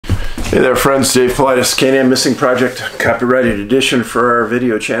Hey there friends, Dave Paulides, Canadian Missing Project, copyrighted edition for our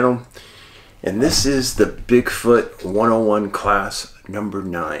video channel. And this is the Bigfoot 101 class number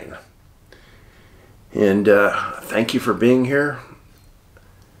 9. And thank you for being here.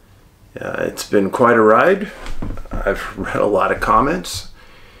 It's been quite a ride. I've read a lot of comments.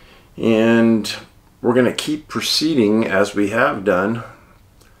 And we're going to keep proceeding as we have done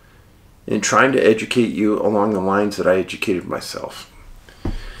in trying to educate you along the lines that I educated myself.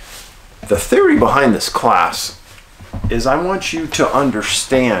 The theory behind this class is I want you to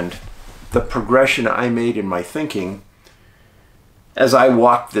understand the progression I made in my thinking as I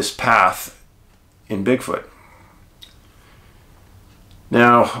walked this path in Bigfoot.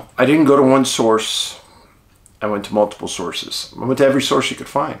 Now, I didn't go to one source. I went to multiple sources. I went to every source you could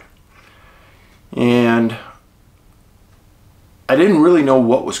find. And I didn't really know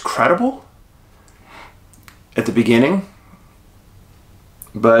what was credible at the beginning,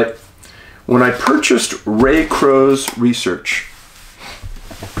 but when I purchased Ray Crow's research,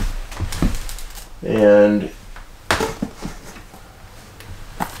 and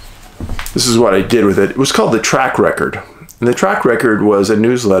this is what I did with it. It was called The Track Record. And The Track Record was a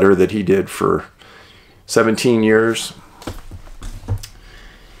newsletter that he did for 17 years.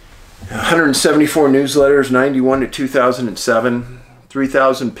 174 newsletters, 91 to 2007.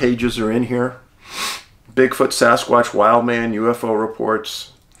 3,000 pages are in here. Bigfoot, Sasquatch, Wildman, UFO reports,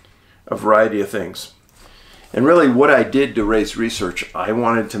 a variety of things. And really what I did to Ray's research, I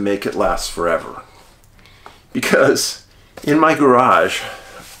wanted to make it last forever. Because in my garage,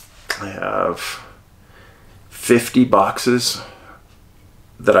 I have 50 boxes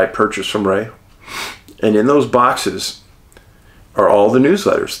that I purchased from Ray. And in those boxes are all the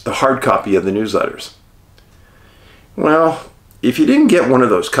newsletters, the hard copy of the newsletters. Well, if you didn't get one of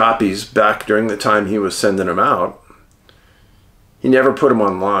those copies back during the time he was sending them out, he never put them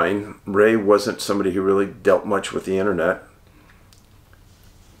online. Ray wasn't somebody who really dealt much with the internet.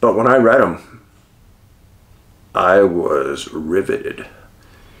 But when I read them, I was riveted.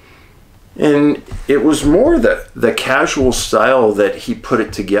 And it was more the casual style that he put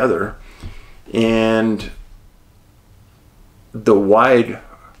it together and the wide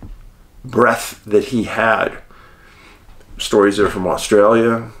breadth that he had. Stories are from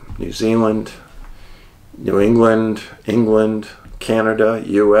Australia, New Zealand, New England, England, Canada,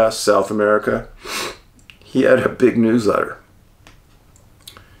 US, South America. He had a big newsletter.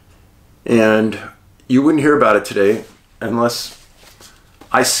 And you wouldn't hear about it today unless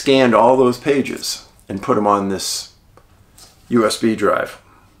I scanned all those pages and put them on this USB drive.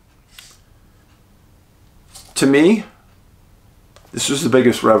 To me, this was the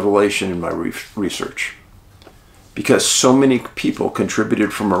biggest revelation in my research, because so many people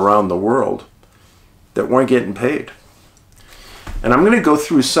contributed from around the world that weren't getting paid. And I'm going to go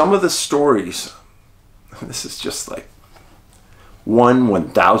through some of the stories. This is just like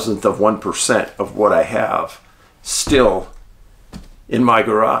 1/1000th of 1% of what I have still in my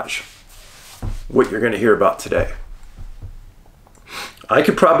garage. What you're going to hear about today. I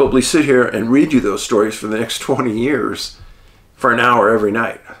could probably sit here and read you those stories for the next 20 years for an hour every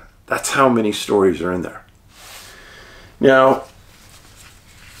night. That's how many stories are in there. Now,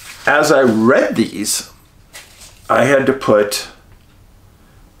 as I read these, I had to put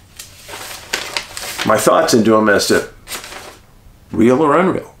my thoughts into them as to real or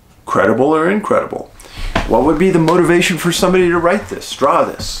unreal, credible or incredible. What would be the motivation for somebody to write this, draw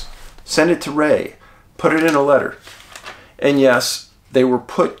this, send it to Ray, put it in a letter? And yes, they were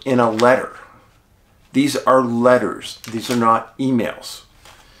put in a letter. These are letters. These are not emails.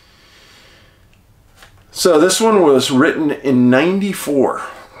 So this one was written in '94.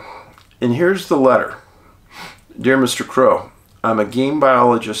 And here's the letter. Dear Mr. Crow, I'm a game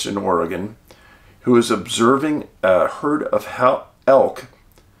biologist in Oregon who is observing a herd of elk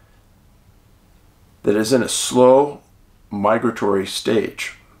that is in a slow migratory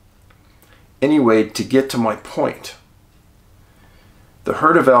stage. Anyway, to get to my point, the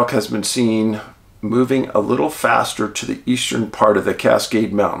herd of elk has been seen moving a little faster to the eastern part of the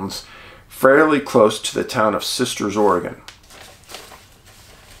Cascade Mountains, fairly close to the town of Sisters, Oregon.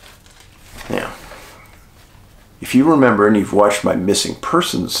 Now, if you remember and you've watched my missing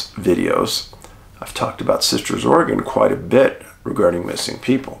persons videos, I've talked about Sisters, Oregon quite a bit regarding missing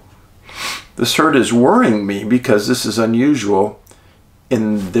people. This herd is worrying me because this is unusual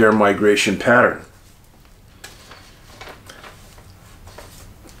in their migration pattern.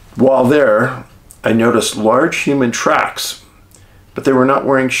 While there, I noticed large human tracks, but they were not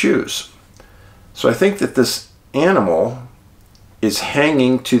wearing shoes. So I think that this animal is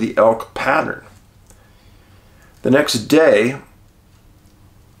hanging to the elk pattern. The next day,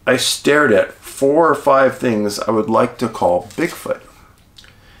 I stared at 4 or 5 things I would like to call Bigfoot.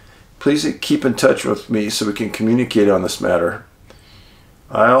 Please keep in touch with me so we can communicate on this matter.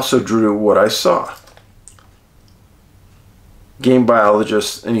 I also drew what I saw. Game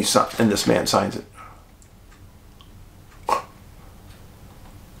biologist, and this man signs it.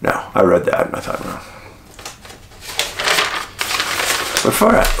 No, I read that and I thought, no.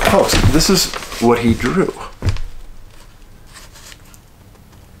 Before I post, this is what he drew.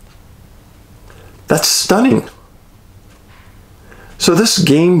 That's stunning. So this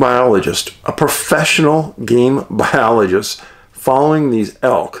game biologist, a professional game biologist following these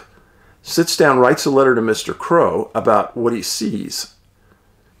elk, sits down, writes a letter to Mr. Crow about what he sees.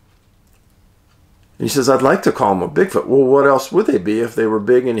 And he says, I'd like to call them a Bigfoot. Well, what else would they be if they were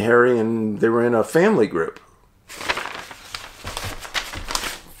big and hairy and they were in a family group?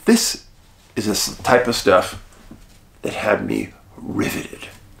 This is the type of stuff that had me riveted.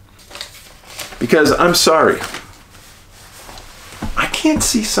 Because I'm sorry, I can't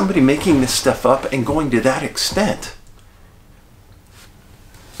see somebody making this stuff up and going to that extent.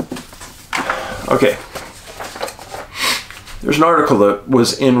 Okay, there's an article that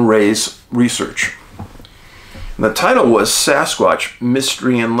was in Ray's research. And the title was Sasquatch,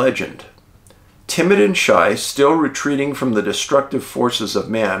 Mystery and Legend. Timid and shy, still retreating from the destructive forces of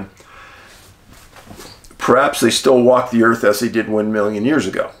man. Perhaps they still walk the earth as they did 1 million years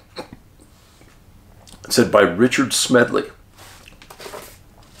ago. It said by Richard Smedley.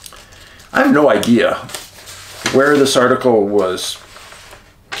 I have no idea where this article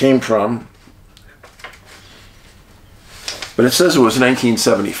came from, but it says it was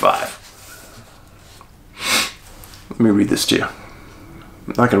 1975. Let me read this to you. I'm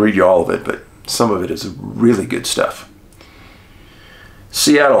not going to read you all of it, but some of it is really good stuff.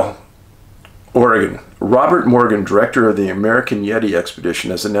 Seattle, Oregon. Robert Morgan, director of the American Yeti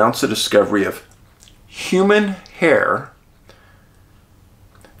expedition, has announced the discovery of human hair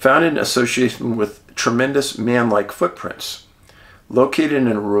found in association with tremendous man-like footprints located in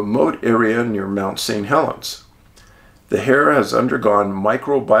a remote area near Mount St. Helens. The hair has undergone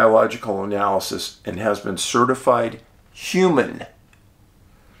microbiological analysis and has been certified human.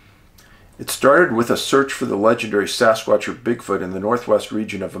 It started with a search for the legendary Sasquatch or Bigfoot in the northwest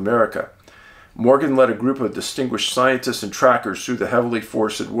region of America. Morgan led a group of distinguished scientists and trackers through the heavily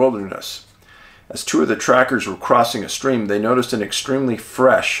forested wilderness. As 2 of the trackers were crossing a stream, they noticed an extremely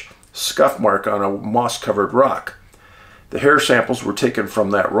fresh scuff mark on a moss-covered rock. The hair samples were taken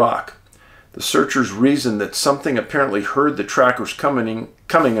from that rock. The searchers reasoned that something apparently heard the trackers coming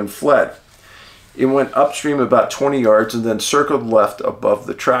and fled. It went upstream about 20 yards and then circled left above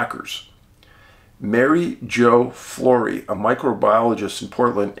the trackers. Mary Jo Flory, a microbiologist in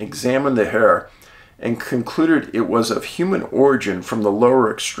Portland, examined the hair and concluded it was of human origin from the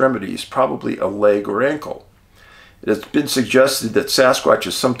lower extremities, probably a leg or ankle. It has been suggested that Sasquatch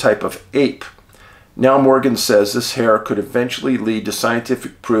is some type of ape. Now Morgan says this hair could eventually lead to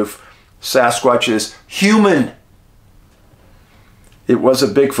scientific proof Sasquatch is human. It was a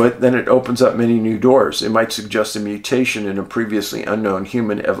Bigfoot, then it opens up many new doors. It might suggest a mutation in a previously unknown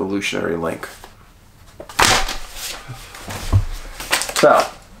human evolutionary link. So,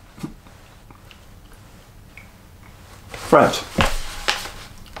 friends,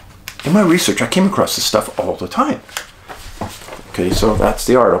 in my research, I came across this stuff all the time. Okay, so that's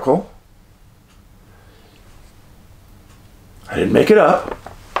the article. I didn't make it up.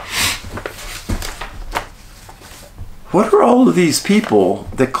 What are all of these people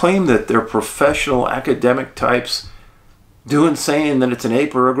that claim that they're professional academic types doing saying that it's an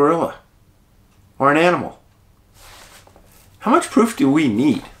ape or a gorilla or an animal? How much proof do we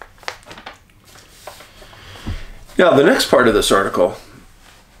need? Now, the next part of this article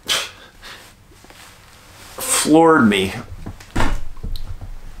floored me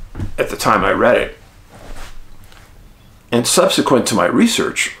at the time I read it. And subsequent to my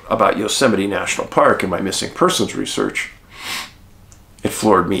research about Yosemite National Park and my missing persons research, it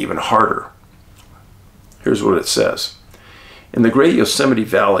floored me even harder. Here's what it says. In the great Yosemite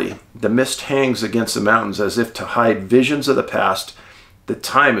Valley, the mist hangs against the mountains as if to hide visions of the past that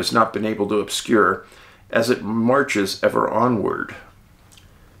time has not been able to obscure as it marches ever onward.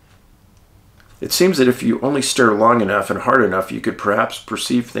 It seems that if you only stare long enough and hard enough, you could perhaps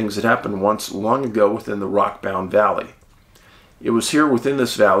perceive things that happened once long ago within the rock-bound valley. It was here within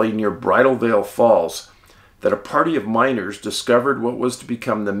this valley, near Bridal Veil Falls, that a party of miners discovered what was to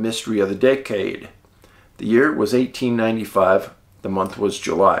become the mystery of the decade. The year was 1895. The month was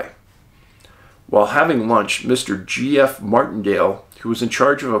July. While having lunch, Mr. G.F. Martindale, who was in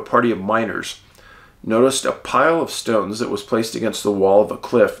charge of a party of miners, noticed a pile of stones that was placed against the wall of a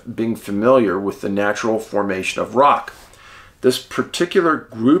cliff, being familiar with the natural formation of rock. This particular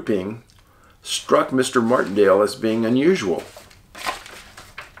grouping struck Mr. Martindale as being unusual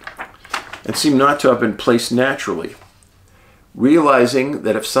and seemed not to have been placed naturally. Realizing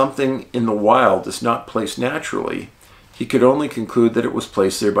that if something in the wild is not placed naturally, he could only conclude that it was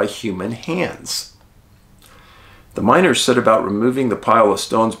placed there by human hands. The miners set about removing the pile of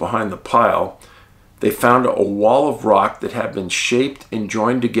stones behind the pile. They found a wall of rock that had been shaped and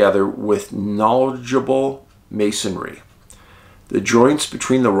joined together with knowledgeable masonry. The joints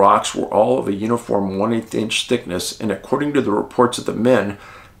between the rocks were all of a uniform 1/8 inch thickness, and according to the reports of the men,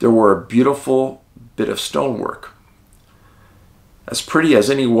 there were a beautiful bit of stonework. As pretty as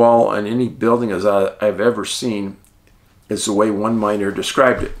any wall on any building as I've ever seen is the way one miner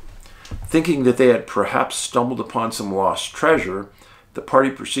described it. Thinking that they had perhaps stumbled upon some lost treasure, the party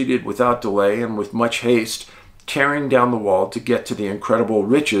proceeded without delay and with much haste, tearing down the wall to get to the incredible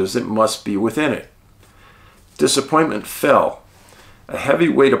riches that must be within it. Disappointment fell a heavy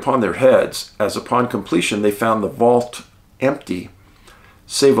weight upon their heads, as upon completion they found the vault empty,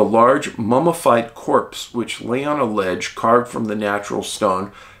 save a large mummified corpse which lay on a ledge carved from the natural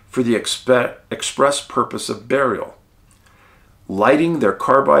stone for the express purpose of burial. Lighting their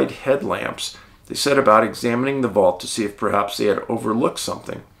carbide headlamps, they set about examining the vault to see if perhaps they had overlooked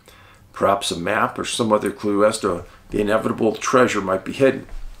something. Perhaps a map or some other clue as to the inevitable treasure might be hidden.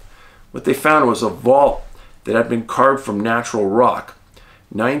 What they found was a vault that had been carved from natural rock,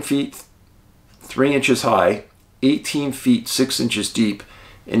 9 feet 3 inches high, 18 feet 6 inches deep,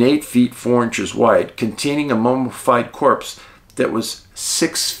 and 8 feet 4 inches wide, containing a mummified corpse that was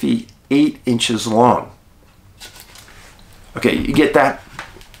 6 feet 8 inches long. Okay, you get that?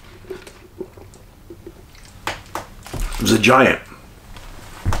 It was a giant.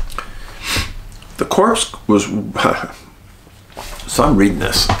 The corpse was... So I'm reading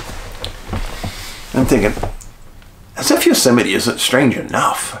this. I'm thinking, as if Yosemite isn't strange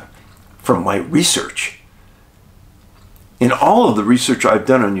enough from my research. In all of the research I've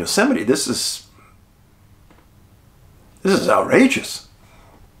done on Yosemite, this is outrageous.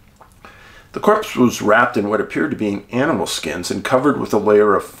 The corpse was wrapped in what appeared to be animal skins and covered with a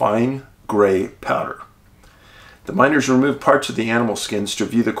layer of fine gray powder. The miners removed parts of the animal skins to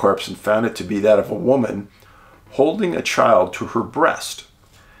view the corpse and found it to be that of a woman holding a child to her breast.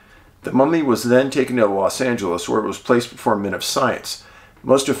 The mummy was then taken to Los Angeles, where it was placed before men of science,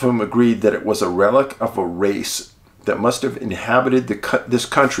 most of whom agreed that it was a relic of a race that must have inhabited this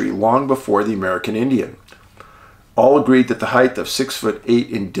country long before the American Indian. All agreed that the height of 6'8"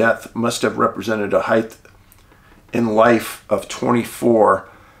 in death must have represented a height in life of 24,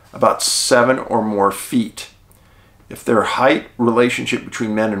 about 7 or more feet. If their height relationship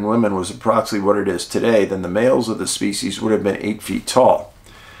between men and women was approximately what it is today, then the males of the species would have been 8 feet tall.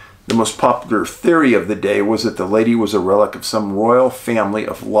 The most popular theory of the day was that the lady was a relic of some royal family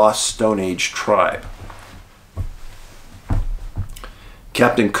of lost Stone Age tribe.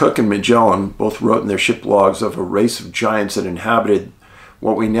 Captain Cook and Magellan both wrote in their ship logs of a race of giants that inhabited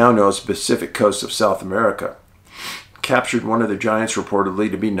what we now know as the Pacific coast of South America. Captured one of the giants reportedly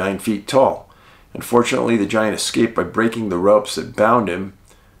to be 9 feet tall. Unfortunately, the giant escaped by breaking the ropes that bound him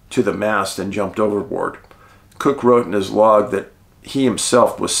to the mast and jumped overboard. Cook wrote in his log that he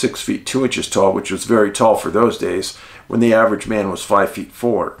himself was 6 feet 2 inches tall, which was very tall for those days, when the average man was 5 feet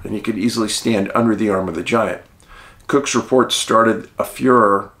 4, and he could easily stand under the arm of the giant. Cook's report started a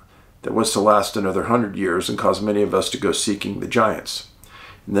furor that was to last another 100 years and caused many of us to go seeking the giants.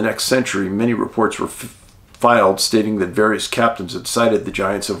 In the next century, many reports were filed stating that various captains had sighted the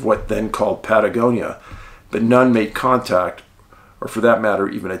giants of what then called Patagonia, but none made contact, or for that matter,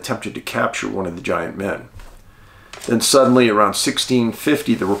 even attempted to capture one of the giant men. Then suddenly, around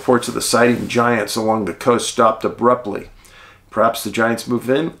 1650, the reports of the sighting giants along the coast stopped abruptly. Perhaps the giants moved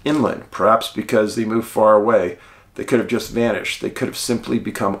inland, perhaps because they moved far away. They could have just vanished. They could have simply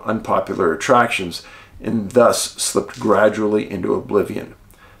become unpopular attractions and thus slipped gradually into oblivion.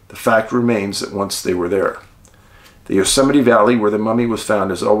 The fact remains that once they were there. The Yosemite Valley, where the mummy was found,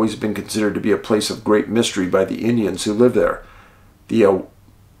 has always been considered to be a place of great mystery by the Indians who live there.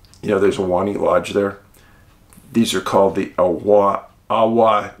 There's a Wani Lodge there. These are called the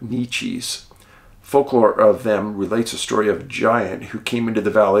Awanichis. Folklore of them relates a story of a giant who came into the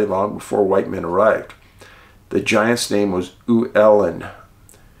valley long before white men arrived. The giant's name was Uelen.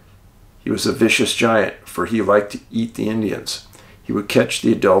 He was a vicious giant, for he liked to eat the Indians. He would catch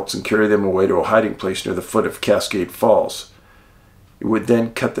the adults and carry them away to a hiding place near the foot of Cascade Falls. He would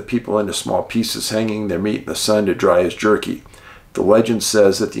then cut the people into small pieces, hanging their meat in the sun to dry as jerky. The legend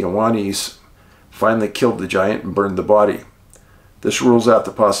says that the Awanis finally killed the giant and burned the body. This rules out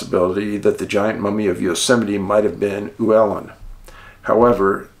the possibility that the giant mummy of Yosemite might have been Uelun.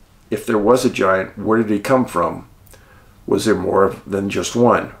 However, if there was a giant, where did he come from? Was there more than just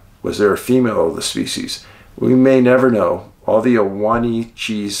one? Was there a female of the species? We may never know. All the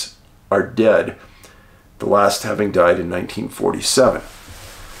Awanichis are dead, the last having died in 1947.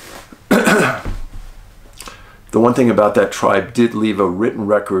 The one thing about that tribe did leave a written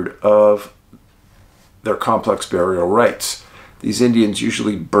record of their complex burial rites. These Indians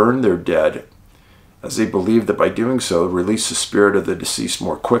usually burned their dead, as they believed that by doing so, release the spirit of the deceased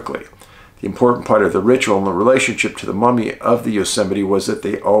more quickly. The important part of the ritual and the relationship to the mummy of the Yosemite was that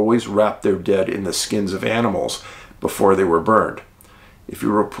they always wrapped their dead in the skins of animals before they were burned. If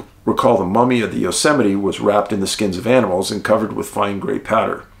you recall, the mummy of the Yosemite was wrapped in the skins of animals and covered with fine gray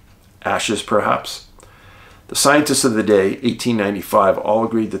powder. Ashes, perhaps? The scientists of the day, 1895, all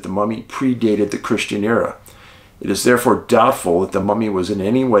agreed that the mummy predated the Christian era. It is therefore doubtful that the mummy was in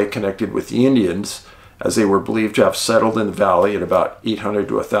any way connected with the Indians, as they were believed to have settled in the valley at about 800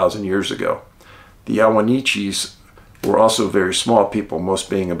 to 1,000 years ago. The Awanichis were also very small people, most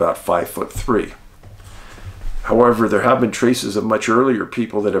being about 5'3". However, there have been traces of much earlier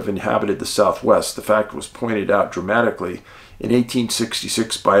people that have inhabited the Southwest. The fact was pointed out dramatically in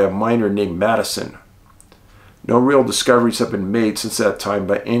 1866 by a miner named Madison. No real discoveries have been made since that time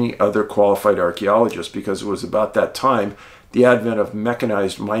by any other qualified archaeologist, because it was about that time the advent of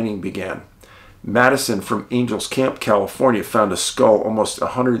mechanized mining began. Madison from Angels Camp, California, found a skull almost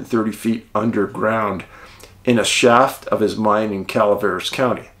 130 feet underground in a shaft of his mine in Calaveras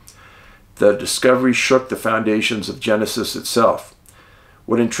County. The discovery shook the foundations of Genesis itself.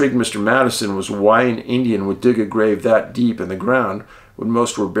 What intrigued Mr. Madison was why an Indian would dig a grave that deep in the ground when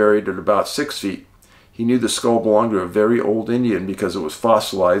most were buried at about 6 feet. He knew the skull belonged to a very old Indian because it was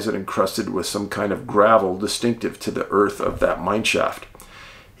fossilized and encrusted with some kind of gravel distinctive to the earth of that mine shaft.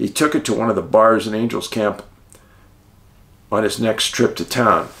 He took it to one of the bars in Angels Camp on his next trip to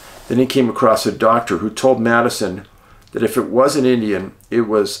town. Then he came across a doctor who told Madison that if it was an Indian, it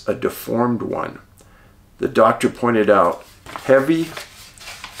was a deformed one. The doctor pointed out heavy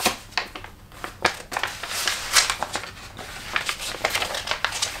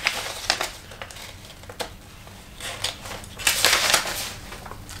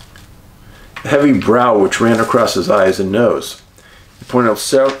brow which ran across his eyes and nose. He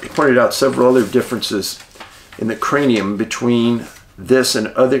pointed out several other differences in the cranium between this and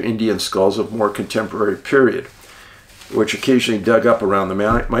other Indian skulls of more contemporary period, which occasionally dug up around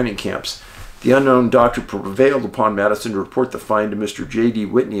the mining camps. The unknown doctor prevailed upon Madison to report the find to Mr. J.D.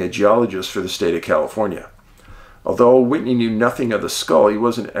 Whitney, a geologist for the state of California. Although Whitney knew nothing of the skull, he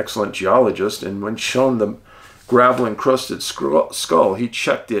was an excellent geologist, and when shown the gravel-encrusted skull, he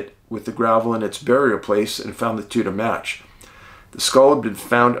checked it with the gravel in its burial place and found the two to match. The skull had been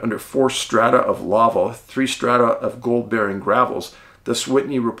found under 4 strata of lava, 3 strata of gold-bearing gravels. Thus,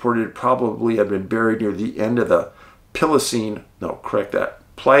 Whitney reported it probably had been buried near the end of the Pliocene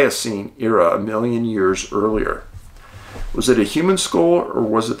era, 1 million years earlier. Was it a human skull, or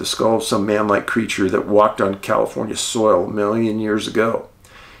was it the skull of some man-like creature that walked on California soil 1 million years ago?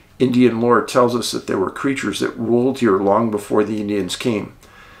 Indian lore tells us that there were creatures that ruled here long before the Indians came.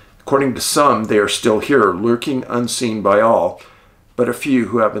 According to some, they are still here, lurking unseen by all, but a few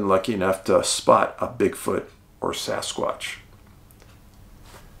who have been lucky enough to spot a Bigfoot or Sasquatch.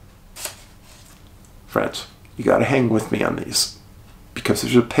 Friends, you got to hang with me on these, because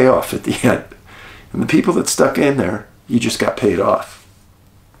there's a payoff at the end. And the people that stuck in there, you just got paid off.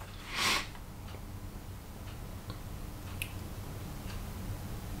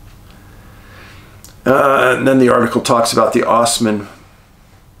 And then the article talks about the Osman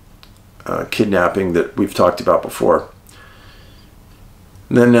kidnapping that we've talked about before.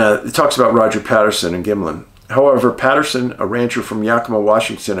 And then it talks about Roger Patterson and Gimlin. However, Patterson, a rancher from Yakima,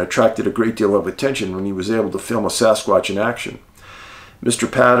 Washington, attracted a great deal of attention when he was able to film a Sasquatch in action.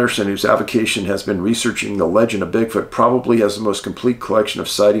 Mr. Patterson, whose avocation has been researching the legend of Bigfoot, probably has the most complete collection of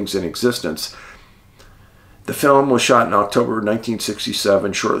sightings in existence. The film was shot in October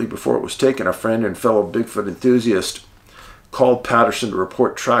 1967. Shortly before it was taken, a friend and fellow Bigfoot enthusiast called Patterson to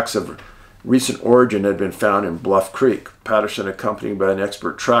report tracks of recent origin had been found in Bluff Creek. Patterson, accompanied by an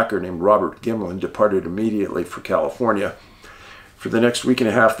expert tracker named Robert Gimlin, departed immediately for California. For the next week and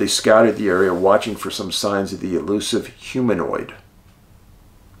a half, they scouted the area, watching for some signs of the elusive humanoid.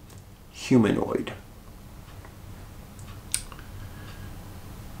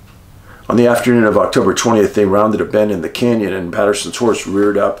 On the afternoon of October 20th, they rounded a bend in the canyon, and Patterson's horse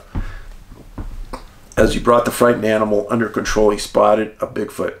reared up. As he brought the frightened animal under control, he spotted a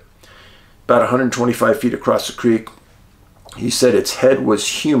Bigfoot. about 125 feet across the creek. He said its head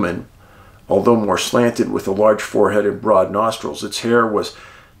was human, although more slanted, with a large forehead and broad nostrils. Its hair was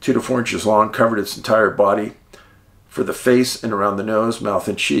 2 to 4 inches long, covered its entire body for the face and around the nose, mouth,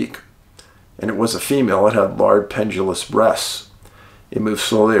 and cheek. And it was a female. It had large pendulous breasts. It moved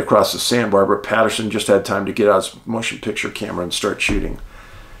slowly across the sandbar, but Patterson just had time to get out his motion picture camera and start shooting.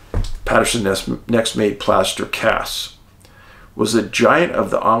 Patterson next made plaster casts. Was the giant of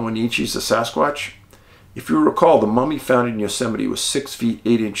the Ahwahneechees a Sasquatch? If you recall, the mummy found in Yosemite was 6 feet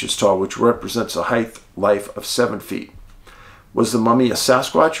 8 inches tall, which represents a height life of 7 feet. Was the mummy a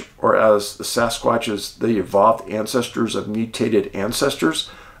Sasquatch, or as the Sasquatches, the evolved ancestors of mutated ancestors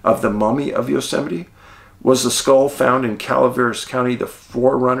of the mummy of Yosemite? Was the skull found in Calaveras County the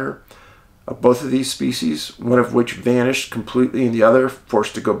forerunner of both of these species, one of which vanished completely and the other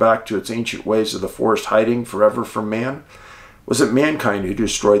forced to go back to its ancient ways of the forest, hiding forever from man? Was it mankind who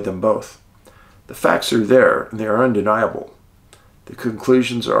destroyed them both? The facts are there, and they are undeniable. The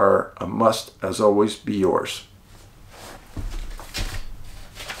conclusions are a must, as always, be yours.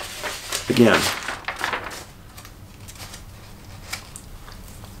 Again,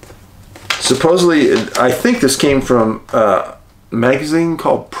 supposedly, I think this came from a magazine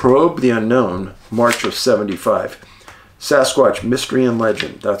called Probe the Unknown, March of '75. Sasquatch Mystery and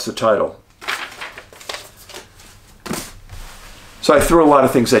Legend, that's the title. So I threw a lot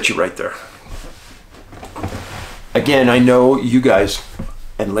of things at you right there. Again, I know you guys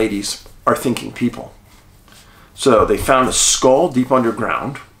and ladies are thinking people. So they found a skull deep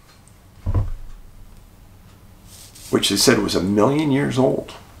underground, which they said was 1 million years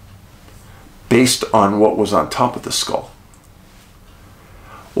old, based on what was on top of the skull.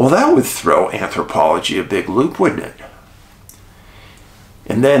 Well, that would throw anthropology a big loop, wouldn't it?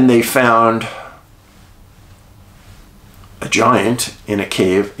 And then they found a giant in a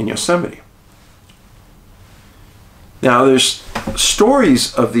cave in Yosemite. Now, there's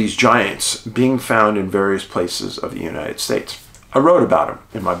stories of these giants being found in various places of the United States. I wrote about them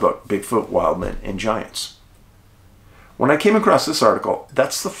in my book, Bigfoot, Wildmen, and Giants. When I came across this article,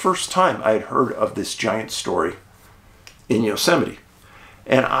 that's the first time I had heard of this giant story in Yosemite.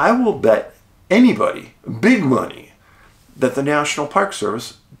 And I will bet anybody, big money, that the National Park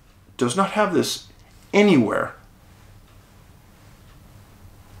Service does not have this anywhere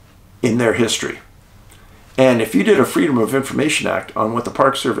in their history. And if you did a Freedom of Information Act on what the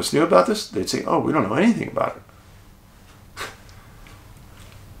Park Service knew about this, they'd say, oh, we don't know anything about it.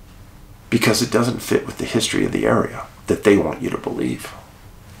 Because it doesn't fit with the history of the area that they want you to believe.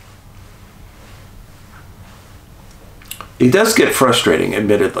 It does get frustrating,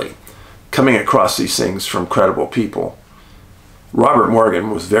 admittedly, coming across these things from credible people. Robert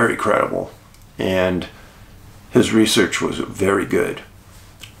Morgan was very credible, and his research was very good.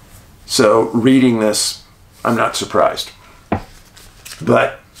 So reading this, I'm not surprised.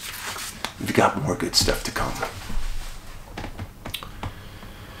 But we've got more good stuff to come.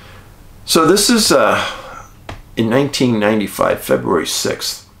 So this is in 1995, February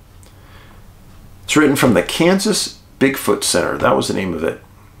 6th. It's written from the Kansas Bigfoot Center. That was the name of it.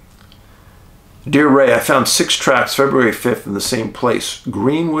 Dear Ray, I found 6 tracks February 5th in the same place,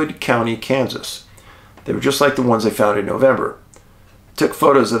 Greenwood County, Kansas. They were just like the ones I found in November. I took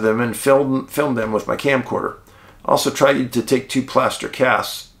photos of them and filmed them with my camcorder. Also tried to take 2 plaster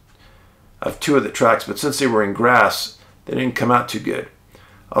casts of 2 of the tracks, but since they were in grass, they didn't come out too good.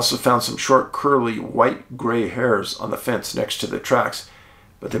 I also found some short, curly, white-gray hairs on the fence next to the tracks,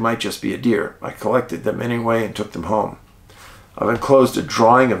 but they might just be a deer. I collected them anyway and took them home. I've enclosed a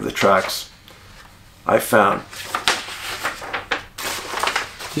drawing of the tracks I found.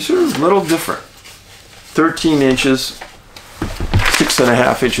 These are a little different. 13 inches,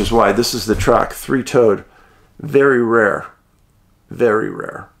 6.5 inches wide. This is the track, 3-toed. Very rare. Very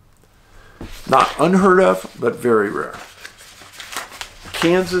rare. Not unheard of, but very rare.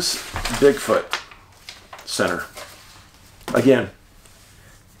 Kansas Bigfoot Center. Again,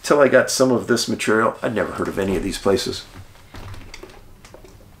 till I got some of this material, I'd never heard of any of these places.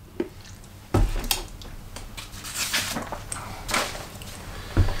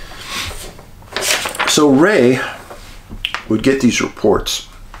 So Ray would get these reports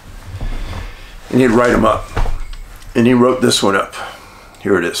and he'd write them up. And he wrote this one up.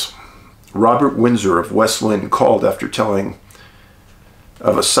 Here it is. Robert Windsor of West Lynn called after telling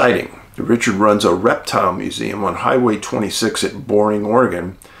of a sighting. Richard runs a reptile museum on Highway 26 at Boring,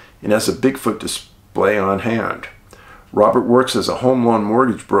 Oregon, and has a Bigfoot display on hand. Robert works as a home loan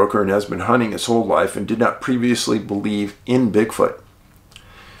mortgage broker and has been hunting his whole life and did not previously believe in Bigfoot.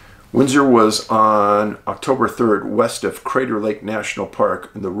 Windsor was on October 3rd west of Crater Lake National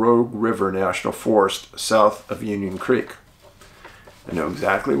Park in the Rogue River National Forest south of Union Creek. I know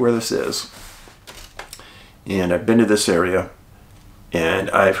exactly where this is, and I've been to this area, and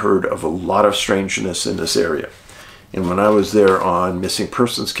I've heard of a lot of strangeness in this area. And when I was there on missing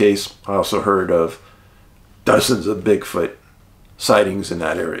persons case, I also heard of dozens of Bigfoot sightings in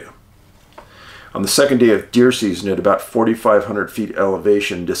that area. On the second day of deer season at about 4,500 feet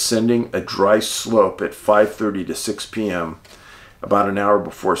elevation, descending a dry slope at 5:30 to 6 p.m., about an hour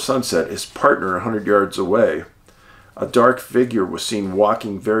before sunset, his partner 100 yards away, a dark figure was seen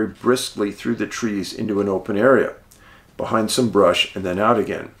walking very briskly through the trees into an open area, behind some brush and then out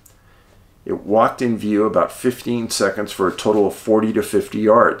again. It walked in view about 15 seconds for a total of 40 to 50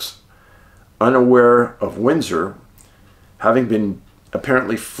 yards. Unaware of Windsor, having been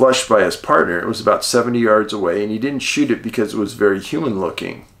apparently flushed by his partner, it was about 70 yards away, and he didn't shoot it because it was very human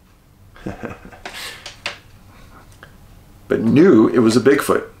looking. But knew it was a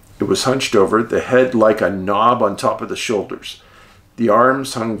Bigfoot. It was hunched over, the head like a knob on top of the shoulders. The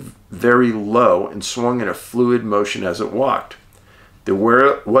arms hung very low and swung in a fluid motion as it walked. There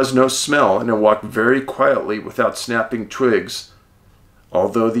was no smell, and it walked very quietly without snapping twigs,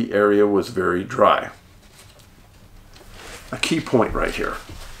 although the area was very dry. A key point right here.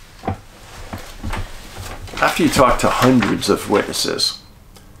 After you talk to hundreds of witnesses,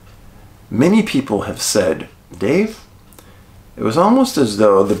 many people have said, Dave, it was almost as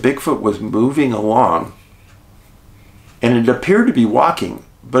though the Bigfoot was moving along, and it appeared to be walking,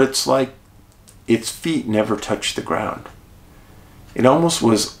 but it's like its feet never touched the ground. It almost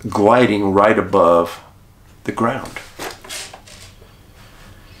was gliding right above the ground.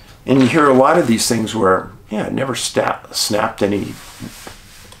 And you hear a lot of these things where, yeah, it never snapped any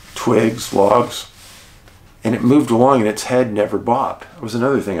twigs, logs, and it moved along and its head never bobbed. That was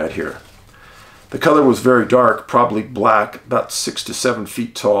another thing I'd hear. The color was very dark, probably black, about 6 to 7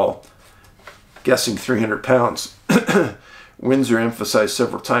 feet tall, guessing 300 pounds. Windsor emphasized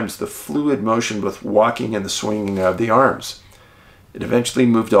several times the fluid motion with walking and the swinging of the arms. It eventually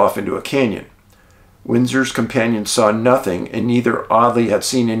moved off into a canyon. Windsor's companion saw nothing, and neither oddly had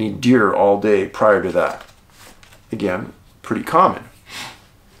seen any deer all day prior to that. Again, pretty common.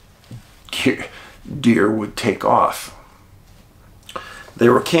 Deer would take off. They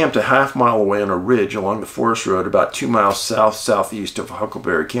were camped a half-mile away on a ridge along the forest road about 2 miles south-southeast of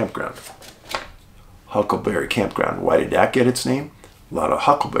Huckleberry Campground. Huckleberry Campground. Why did that get its name? A lot of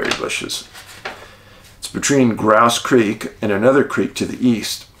huckleberry bushes. It's between Grouse Creek and another creek to the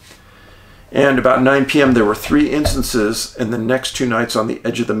east. And about 9 p.m. there were 3 instances, and the next 2 nights on the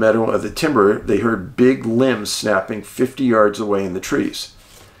edge of the meadow of the timber, they heard big limbs snapping 50 yards away in the trees.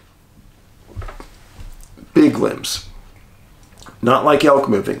 Big limbs. Not like elk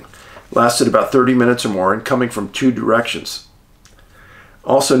moving. Lasted about 30 minutes or more and coming from 2 directions.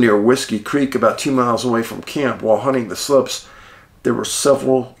 Also near Whiskey Creek, about 2 miles away from camp, while hunting the slopes, there were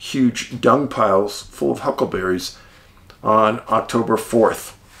several huge dung piles full of huckleberries on October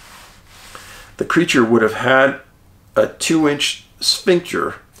 4th. The creature would have had a 2-inch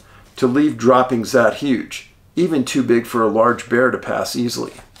sphincter to leave droppings that huge, even too big for a large bear to pass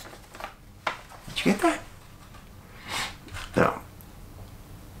easily. Did you get that? Now,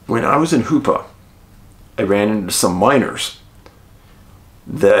 when I was in Hoopa, I ran into some miners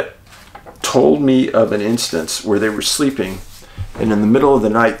that told me of an instance where they were sleeping, and in the middle of the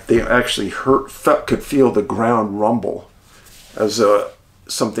night they actually could feel the ground rumble as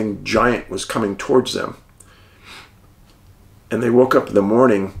something giant was coming towards them. And they woke up in the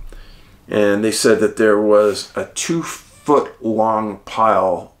morning and they said that there was a 2-foot long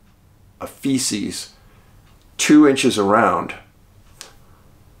pile of feces 2 inches around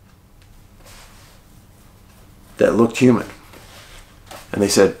that looked human. And they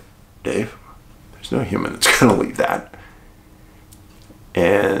said, Dave, there's no human that's going to leave that.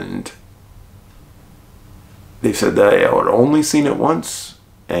 And they said they had only seen it once,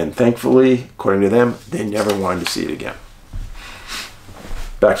 and thankfully, according to them, they never wanted to see it again.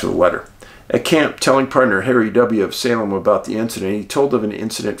 Back to the letter. At camp, telling partner Harry W. of Salem about the incident, he told of an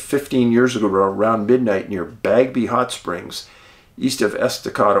incident 15 years ago around midnight near Bagby Hot Springs, east of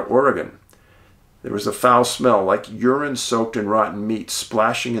Estacada, Oregon. There was a foul smell like urine soaked in rotten meat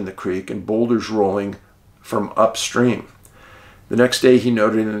splashing in the creek and boulders rolling from upstream. The next day he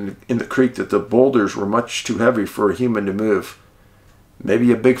noted in the creek that the boulders were much too heavy for a human to move.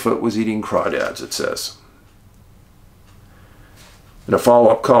 Maybe a Bigfoot was eating crawdads, it says. In a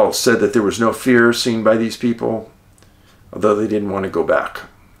follow-up call, it said that there was no fear seen by these people, although they didn't want to go back.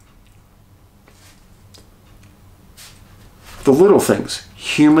 The little things,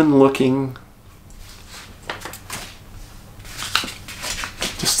 human-looking,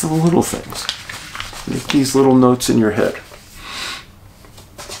 just the little things. Make these little notes in your head.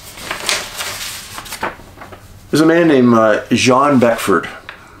 There's a man named John Beckford,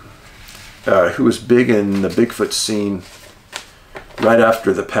 who was big in the Bigfoot scene right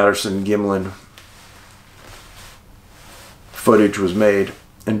after the Patterson-Gimlin footage was made.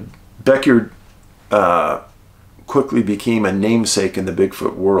 And Beckford quickly became a namesake in the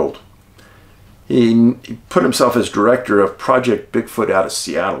Bigfoot world. He put himself as director of Project Bigfoot out of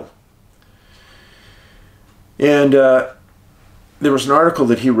Seattle. And there was an article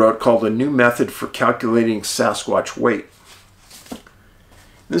that he wrote called A New Method for Calculating Sasquatch Weight.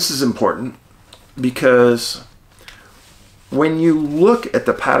 This is important because when you look at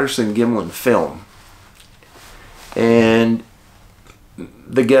the Patterson-Gimlin film and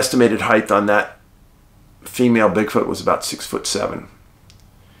the guesstimated height on that female Bigfoot was about 6'7".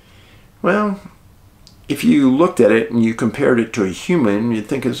 Well, if you looked at it and you compared it to a human, you'd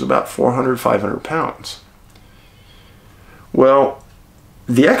think it was about 400, 500 pounds. Well,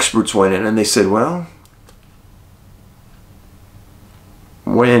 the experts went in and they said, well,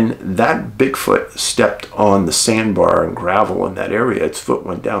 when that Bigfoot stepped on the sandbar and gravel in that area, its foot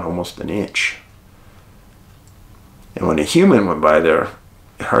went down almost an inch. And when a human went by there,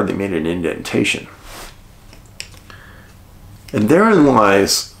 it hardly made an indentation. And therein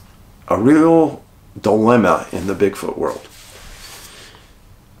lies a real dilemma in the Bigfoot world.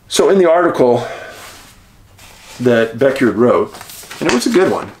 So in the article that Beckford wrote, and it was a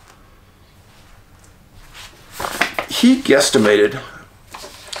good one, he guesstimated,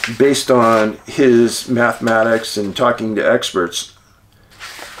 based on his mathematics and talking to experts,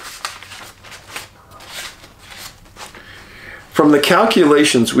 from the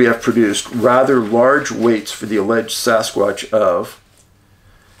calculations we have produced rather large weights for the alleged Sasquatch of,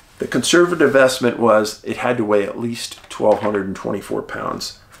 the conservative estimate was it had to weigh at least 1,224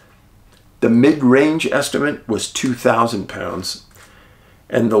 pounds. The mid-range estimate was 2,000 pounds,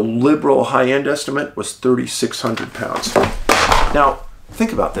 and the liberal high-end estimate was 3,600 pounds. Now,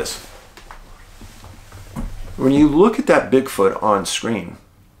 think about this. When you look at that Bigfoot on screen,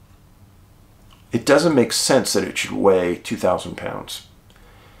 it doesn't make sense that it should weigh 2,000 pounds.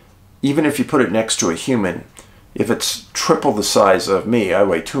 Even if you put it next to a human, if it's triple the size of me, I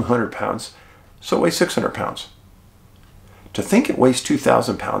weigh 200 pounds, so it weighs 600 pounds. To think it weighs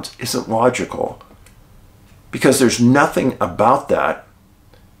 2,000 pounds isn't logical because there's nothing about that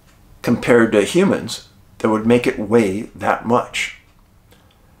compared to humans that would make it weigh that much.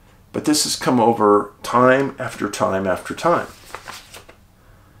 But this has come over time after time after time.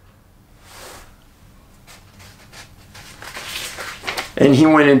 And he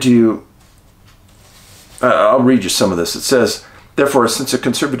went into, I'll read you some of this. It says, therefore, since a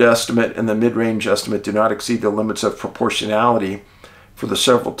conservative estimate and the mid-range estimate do not exceed the limits of proportionality for the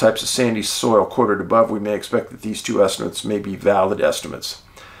several types of sandy soil quoted above, we may expect that these two estimates may be valid estimates.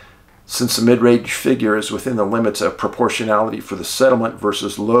 Since the mid-range figure is within the limits of proportionality for the settlement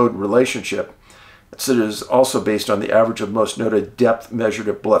versus load relationship, since it is also based on the average of most noted depth measured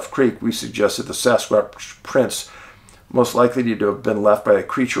at Bluff Creek, we suggest that the Sasquatch prints most likely to have been left by a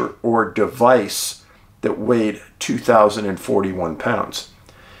creature or device that weighed 2,041 pounds.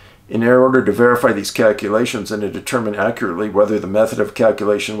 In order to verify these calculations and to determine accurately whether the method of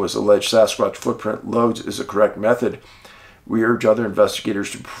calculation was alleged Sasquatch footprint loads is a correct method, we urge other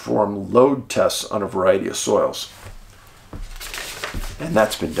investigators to perform load tests on a variety of soils. And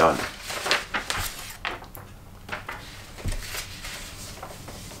that's been done.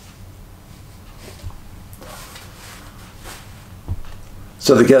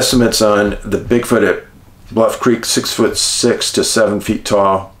 So the guesstimates on the Bigfoot at Bluff Creek, 6'6" to 7 feet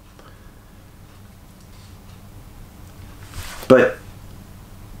tall. But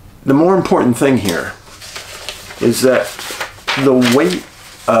the more important thing here is that the weight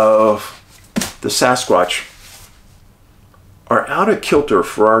of the Sasquatch are out of kilter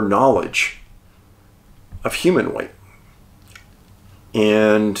for our knowledge of human weight.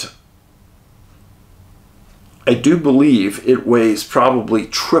 And I do believe it weighs probably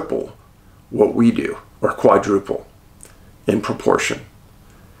triple what we do, or quadruple in proportion.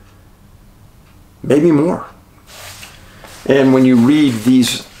 Maybe more. And when you read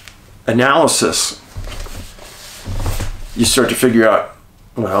these analysis, you start to figure out,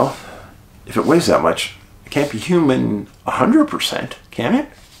 well, if it weighs that much, it can't be human 100%, can it?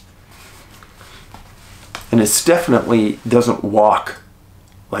 And it definitely doesn't walk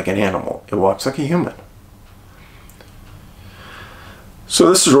like an animal. It walks like a human. So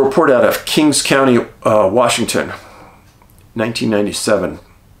this is a report out of Kings County, Washington. 1997.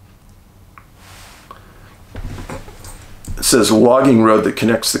 It says a logging road that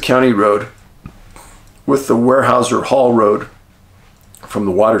connects the county road with the Weyerhaeuser Hall Road from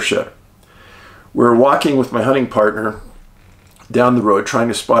the watershed. We were walking with my hunting partner down the road trying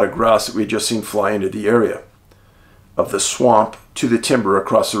to spot a grouse that we had just seen fly into the area of the swamp to the timber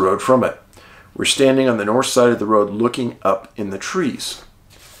across the road from it. We're standing on the north side of the road looking up in the trees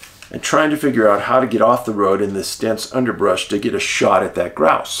and trying to figure out how to get off the road in this dense underbrush to get a shot at that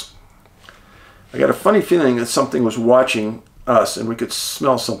grouse. I got a funny feeling that something was watching us and we could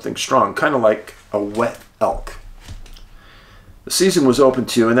smell something strong, kind of like a wet elk. The season was open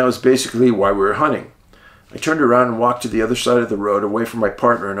too, and that was basically why we were hunting. I turned around and walked to the other side of the road away from my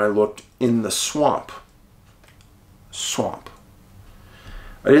partner, and I looked in the swamp.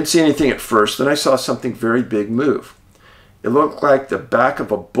 I didn't see anything at first, then I saw something very big move. It looked like the back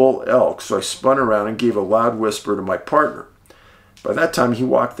of a bull elk, so I spun around and gave a loud whisper to my partner. By that time, he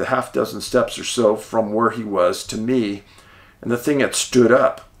walked the half dozen steps or so from where he was to me, and the thing had stood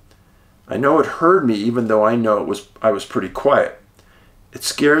up. I know it heard me, even though I know I was pretty quiet. It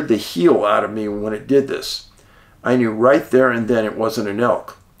scared the heel out of me when it did this. I knew right there and then it wasn't an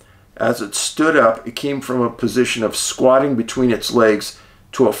elk. As it stood up, it came from a position of squatting between its legs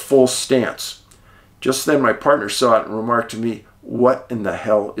to a full stance. Just then my partner saw it and remarked to me, "What in the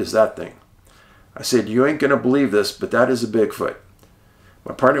hell is that thing?" I said, "You ain't gonna believe this, but that is a Bigfoot."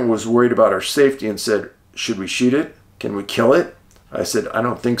 My partner was worried about our safety and said, "Should we shoot it? Can we kill it?" I said, "I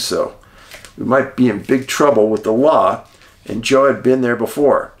don't think so. We might be in big trouble with the law," and Joe had been there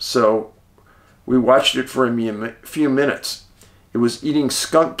before, so we watched it for a few minutes. It was eating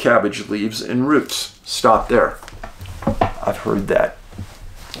skunk cabbage leaves and roots. Stop there. I've heard that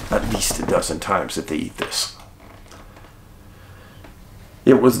at least a dozen times that they eat this.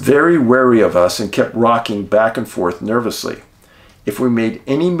 It was very wary of us and kept rocking back and forth nervously. If we made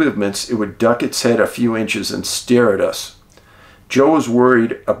any movements, it would duck its head a few inches and stare at us. Joe was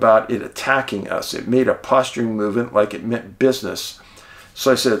worried about it attacking us. It made a posturing movement like it meant business.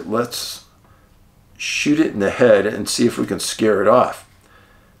 So I said, "Let's shoot it in the head and see if we can scare it off."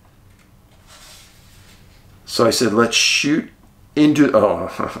 So I said, "Let's shoot into,"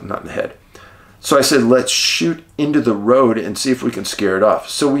 not in the head. So I said, "Let's shoot into the road and see if we can scare it off."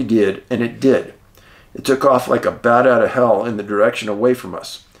 So we did, and it did. It took off like a bat out of hell in the direction away from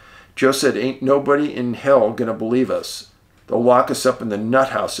us. Joe said, "Ain't nobody in hell gonna believe us. They'll lock us up in the nut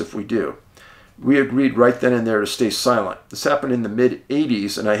house if we do." We agreed right then and there to stay silent. This happened in the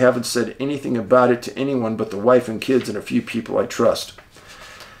mid-'80s, and I haven't said anything about it to anyone but the wife and kids and a few people I trust.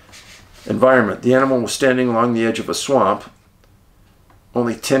 Environment. The animal was standing along the edge of a swamp,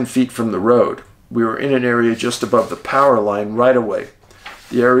 only 10 feet from the road. We were in an area just above the power line right away.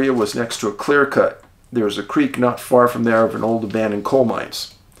 The area was next to a clear cut. There was a creek not far from there of an old abandoned coal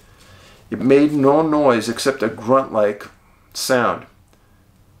mines. It made no noise except a grunt-like sound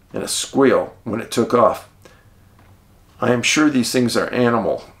and a squeal when it took off. I am sure these things are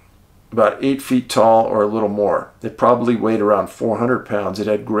animal, about 8 feet tall or a little more. It probably weighed around 400 pounds. It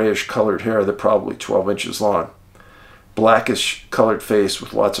had grayish colored hair that probably 12 inches long. Blackish colored face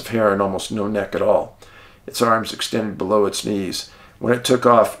with lots of hair and almost no neck at all. Its arms extended below its knees. When it took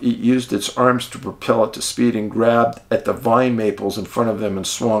off, it used its arms to propel it to speed and grabbed at the vine maples in front of them and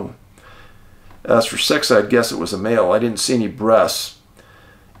swung. As for sex, I'd guess it was a male. I didn't see any breasts.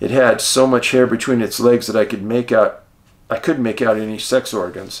 It had so much hair between its legs that I couldn't make out any sex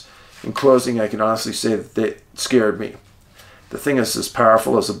organs. In closing, I can honestly say that it scared me. The thing is as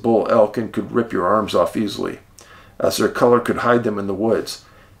powerful as a bull elk and could rip your arms off easily, as their color could hide them in the woods.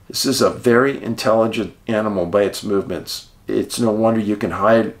 This is a very intelligent animal by its movements. It's no wonder they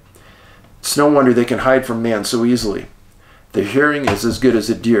can hide from man so easily. Their hearing is as good as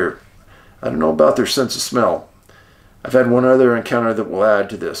a deer. I don't know about their sense of smell. I've had one other encounter that will add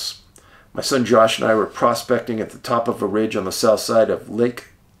to this. My son Josh and I were prospecting at the top of a ridge on the south side of Lake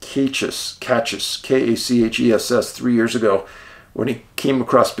Cachess, K-A-C-H-E-S-S, 3 years ago when he came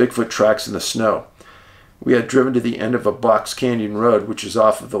across Bigfoot tracks in the snow. We had driven to the end of a box canyon road, which is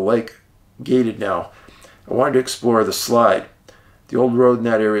off of the lake, gated now. I wanted to explore the slide. The old road in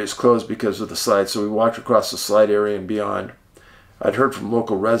that area is closed because of the slide, so we walked across the slide area and beyond. I'd heard from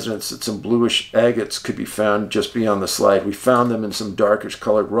local residents that some bluish agates could be found just beyond the slide. We found them in some darkish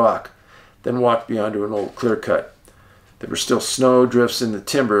colored rock, then walked beyond to an old clear cut. There were still snow drifts in the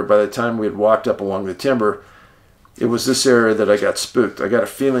timber. By the time we had walked up along the timber, it was this area that I got spooked. I got a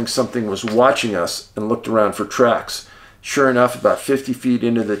feeling something was watching us and looked around for tracks. Sure enough, about 50 feet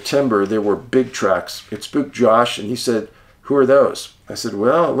into the timber, there were big tracks. It spooked Josh, and he said, "Who are those?" I said,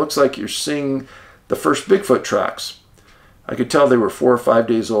 "Well, it looks like you're seeing the first Bigfoot tracks." I could tell they were 4 or 5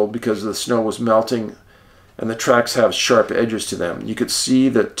 days old because the snow was melting and the tracks have sharp edges to them. You could see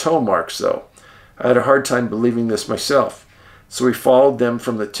the toe marks though. I had a hard time believing this myself. So we followed them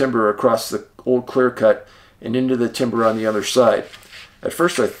from the timber across the old clear cut and into the timber on the other side. At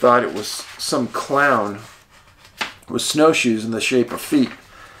first I thought it was some clown with snowshoes in the shape of feet.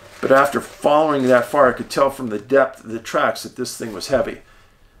 But after following that far, I could tell from the depth of the tracks that this thing was heavy.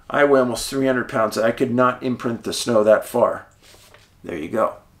 I weigh almost 300 pounds. I could not imprint the snow that far. There you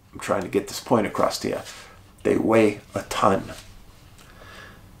go. I'm trying to get this point across to you. They weigh a ton.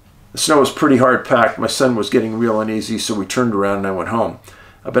 The snow was pretty hard packed. My son was getting real uneasy, so we turned around and I went home.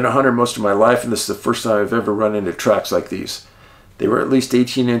 I've been a hunter most of my life, and this is the first time I've ever run into tracks like these. They were at least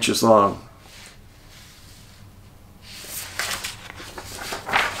 18 inches long.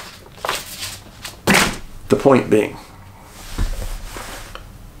 The point being,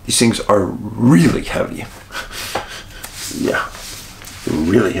 these things are really heavy. Yeah,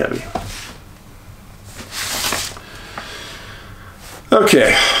 really heavy.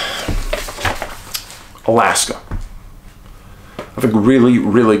 Okay, Alaska. I have a really,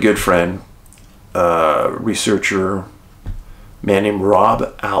 really good friend, researcher, man named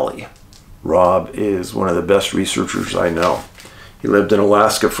Rob Alley. Rob is one of the best researchers I know. He lived in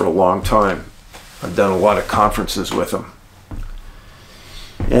Alaska for a long time. I've done a lot of conferences with him.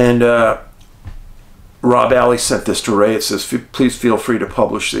 And Rob Alley sent this to Ray. It says, please feel free to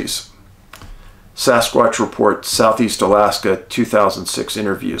publish these. Sasquatch Report, Southeast Alaska, 2006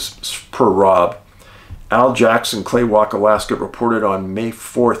 interviews, per Rob. Al Jackson, Claywalk, Alaska, reported on May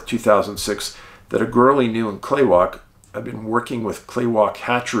 4th, 2006, that a girl he knew in Claywalk had been working with Claywalk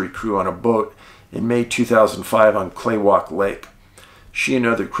hatchery crew on a boat in May 2005 on Claywalk Lake. She and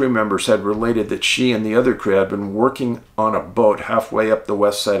other crew members had related that she and the other crew had been working on a boat halfway up the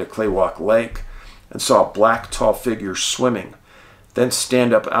west side of Claywalk Lake and saw a black, tall figure swimming, then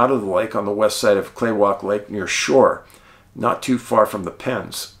stand up out of the lake on the west side of Claywalk Lake near shore, not too far from the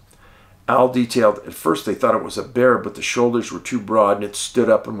pens. Al detailed, at first they thought it was a bear, but the shoulders were too broad and it stood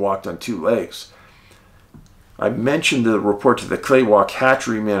up and walked on 2 legs. I mentioned the report to the Claywalk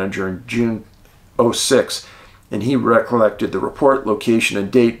hatchery manager in June 2006, and he recollected the report, location, and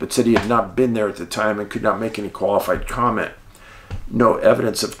date, but said he had not been there at the time and could not make any qualified comment. No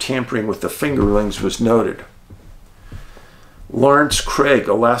evidence of tampering with the fingerlings was noted. Lawrence Craig,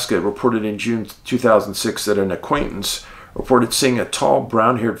 Alaska, reported in June 2006 that an acquaintance reported seeing a tall,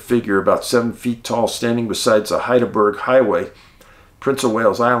 brown-haired figure about 7 feet tall standing beside the Heidelberg Highway, Prince of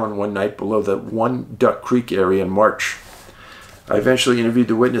Wales Island, one night below the One Duck Creek area in March. I eventually interviewed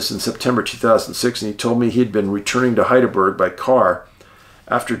the witness in September 2006, and he told me he'd been returning to Heidelberg by car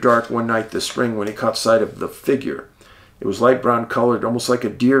after dark one night this spring when he caught sight of the figure. It was light brown colored, almost like a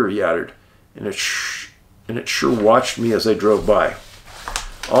deer, he added, and it sure watched me as I drove by.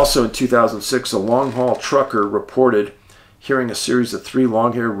 Also in 2006, a long-haul trucker reported hearing a series of 3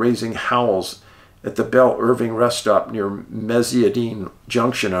 long-haired raising howls at the Belle Irving rest stop near Meziadine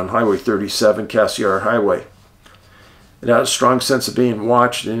Junction on Highway 37, Cassiar Highway. It had a strong sense of being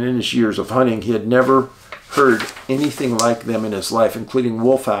watched, and in his years of hunting, he had never heard anything like them in his life, including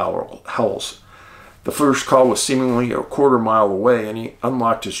wolf howls. The first call was seemingly a quarter mile away, and he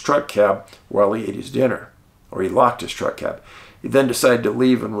unlocked his truck cab while he ate his dinner. Or he locked his truck cab. He then decided to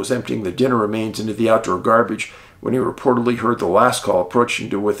leave and was emptying the dinner remains into the outdoor garbage when he reportedly heard the last call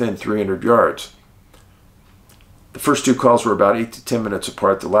approaching to within 300 yards. The first 2 calls were about 8 to 10 minutes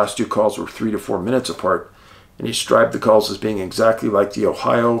apart. The last 2 calls were 3 to 4 minutes apart, and he described the calls as being exactly like the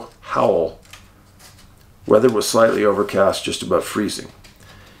Ohio howl. Weather was slightly overcast, just above freezing.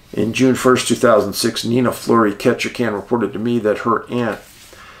 In June 1st, 2006, Nina Fleury Ketchikan reported to me that her aunt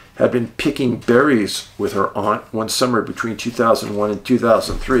had been picking berries with her aunt one summer between 2001 and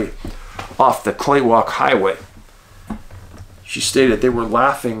 2003 off the Claywalk Highway. She stated they were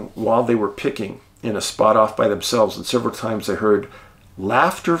laughing while they were picking in a spot off by themselves, and several times they heard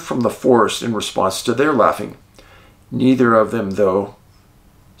laughter from the forest in response to their laughing. Neither of them, though,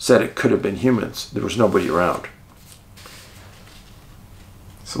 said it could have been humans. There was nobody around.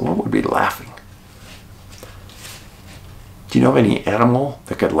 So what would be laughing? Do you know of any animal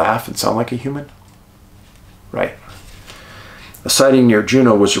that could laugh and sound like a human? Right. A sighting near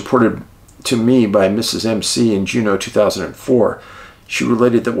Juneau was reported to me by Mrs. MC in Juneau 2004. She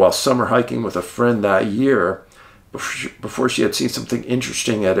related that while summer hiking with a friend that year, before she had seen something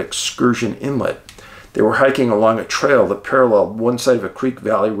interesting at Excursion Inlet, they were hiking along a trail that paralleled one side of a creek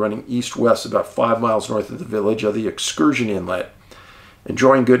valley running east-west about 5 miles north of the village of the Excursion Inlet.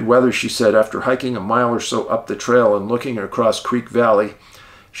 Enjoying good weather, she said, after hiking a mile or so up the trail and looking across Creek Valley,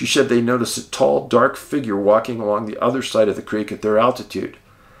 She said they noticed a tall, dark figure walking along the other side of the creek at their altitude.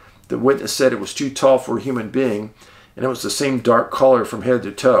 The witness said it was too tall for a human being, and it was the same dark color from head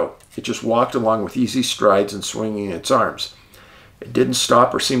to toe. It just walked along with easy strides and swinging its arms. It didn't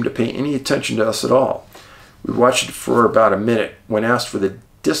stop or seem to pay any attention to us at all. We watched it for about a minute. When asked for the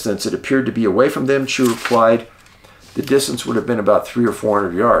distance, it appeared to be away from them. She replied the distance would have been about 300 or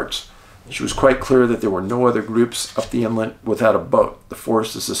 400 yards. She was quite clear that there were no other groups up the inlet without a boat. The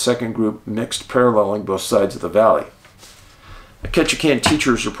forest is the second group mixed, paralleling both sides of the valley. A Ketchikan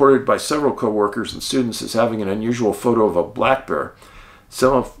teacher is reported by several co-workers and students as having an unusual photo of a black bear.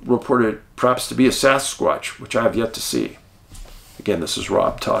 Some have reported perhaps to be a Sasquatch, which I have yet to see. Again, this is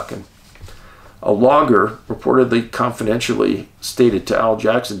Rob talking. A logger reportedly confidentially stated to Al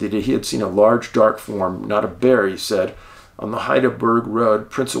Jackson that he had seen a large dark form, not a bear, he said, on the Heidelberg Road,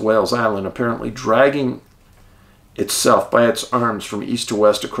 Prince of Wales Island, apparently dragging itself by its arms from east to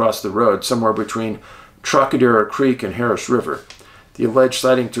west across the road, somewhere between Trocadero Creek and Harris River. The alleged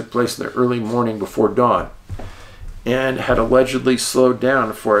sighting took place in the early morning before dawn and had allegedly slowed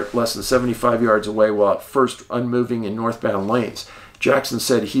down for it less than 75 yards away while at first unmoving in northbound lanes. Jackson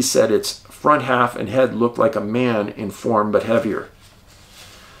said he said its front half and head looked like a man in form but heavier.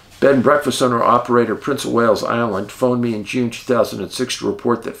 Bed and breakfast owner operator Prince of Wales Island phoned me in June 2006 to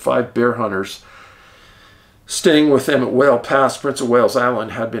report that 5 bear hunters staying with them at Whale Pass, Prince of Wales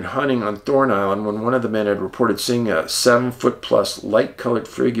Island, had been hunting on Thorn Island when one of the men had reported seeing a 7-foot-plus light-colored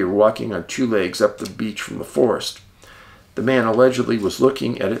figure walking on 2 legs up the beach from the forest. The man allegedly was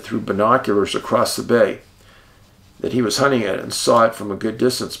looking at it through binoculars across the bay, that he was hunting at it and saw it from a good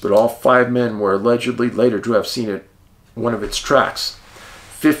distance, but all 5 men were allegedly later to have seen it, one of its tracks,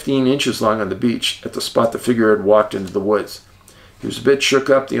 15 inches long on the beach at the spot the figure had walked into the woods. He was a bit shook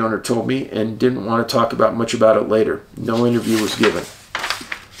up, the owner told me, and didn't want to talk much about it later. No interview was given.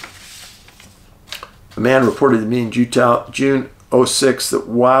 A man reported to me in June 06 that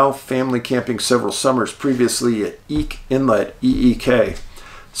while family camping several summers previously at Eek Inlet, EEK,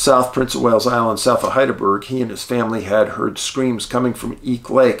 South Prince of Wales Island, south of Heidelberg, he and his family had heard screams coming from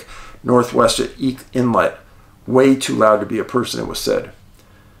Eek Lake, northwest of Eek Inlet. Way too loud to be a person, it was said.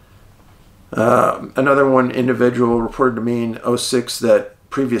 Another one individual reported to me in 06 that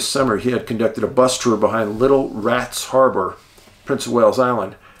previous summer he had conducted a bus tour behind Little Rats Harbor, Prince of Wales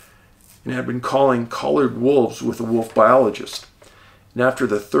Island, and had been calling collared wolves with a wolf biologist. And after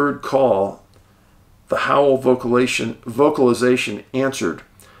the 3rd call, the howl vocalization answered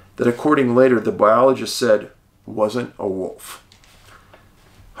that according later, the biologist said wasn't a wolf.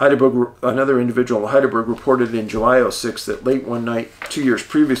 Another individual in Heidelberg reported in July 06 that late one night, 2 years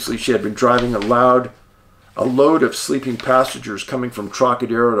previously, she had been driving a load of sleeping passengers coming from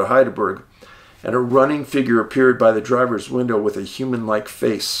Trocadero to Heidelberg, and a running figure appeared by the driver's window with a human-like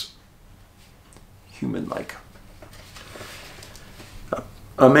face. Human-like.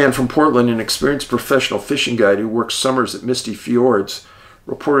 A man from Portland, an experienced professional fishing guide who works summers at Misty Fjords,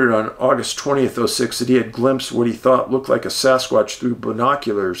 reported on August 20th, 06 that he had glimpsed what he thought looked like a Sasquatch through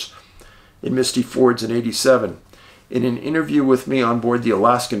binoculars in Misty Fjords in 87. In an interview with me on board the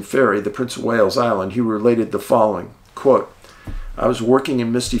Alaskan ferry, the Prince of Wales Island, he related the following, quote, I was working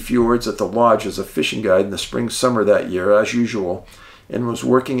in Misty Fjords at the lodge as a fishing guide in the spring-summer that year, as usual, and was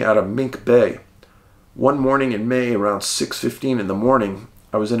working out of Mink Bay. One morning in May, around 6:15 in the morning,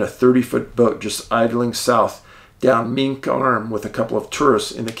 I was in a 30-foot boat just idling south down Mink Arm with a couple of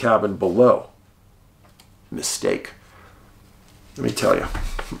tourists in the cabin below. Mistake. Let me tell you,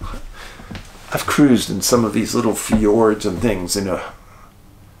 I've cruised in some of these little fjords and things in a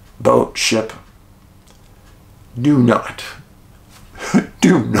boat, ship. Do not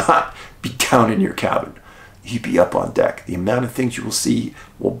be down in your cabin. You be up on deck. The amount of things you will see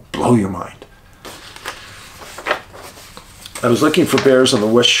will blow your mind. I was looking for bears on the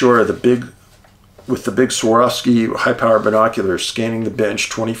west shore of the big Swarovski high-power binoculars, scanning the bench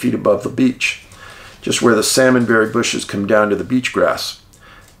 20 feet above the beach, just where the salmonberry bushes come down to the beach grass.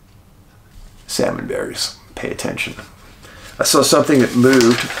 Salmonberries, pay attention. I saw something that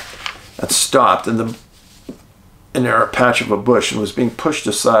moved and stopped in a patch of a bush and was being pushed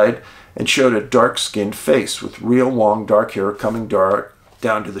aside and showed a dark-skinned face with real long dark hair coming down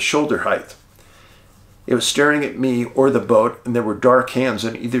to the shoulder height. It was staring at me or the boat, and there were dark hands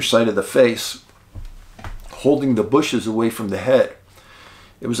on either side of the face, holding the bushes away from the head.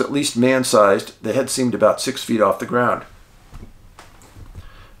 It was at least man-sized. The head seemed about 6 feet off the ground.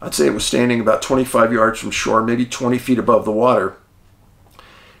 I'd say it was standing about 25 yards from shore, maybe 20 feet above the water.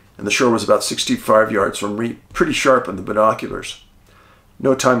 And the shore was about 65 yards from me, pretty sharp on the binoculars.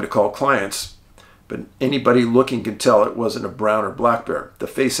 No time to call clients, but anybody looking could tell it wasn't a brown or black bear. The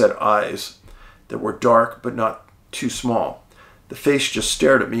face had eyes that were dark but not too small. The face just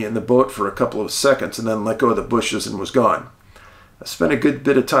stared at me in the boat for a couple of seconds and then let go of the bushes and was gone. I spent a good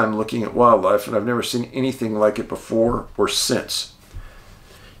bit of time looking at wildlife, and I've never seen anything like it before or since.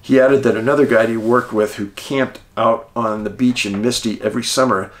 He added that another guide he worked with, who camped out on the beach in Misty every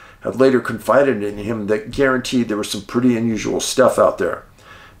summer, had later confided in him that guaranteed there was some pretty unusual stuff out there,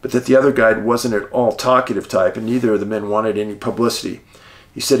 but that the other guide wasn't at all talkative type, and neither of the men wanted any publicity.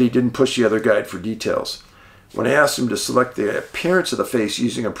 He said he didn't push the other guide for details. When I asked him to select the appearance of the face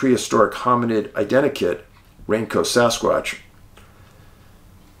using a prehistoric hominid identikit, Raincoat Sasquatch,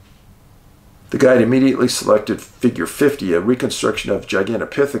 the guide immediately selected figure 50, a reconstruction of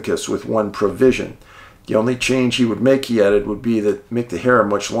Gigantopithecus with one provision. The only change he would make, he added, would be that make the hair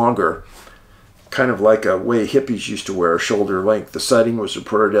much longer, kind of like a way hippies used to wear, shoulder length. The sighting was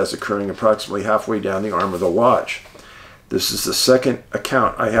reported as occurring approximately halfway down the arm of the lodge. This is the second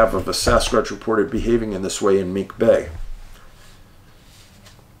account I have of a Sasquatch reported behaving in this way in Mink Bay.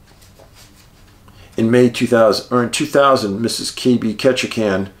 In 2000, Mrs. K.B.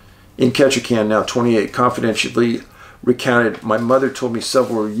 Ketchikan, in Ketchikan, now 28, confidentially recounted, "My mother told me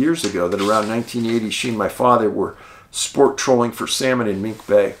several years ago that around 1980 she and my father were sport trolling for salmon in Mink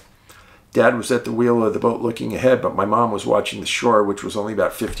Bay. Dad was at the wheel of the boat looking ahead, but my mom was watching the shore, which was only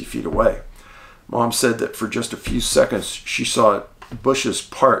about 50 feet away. Mom said that for just a few seconds she saw bushes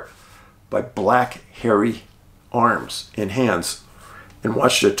part by black, hairy arms and hands and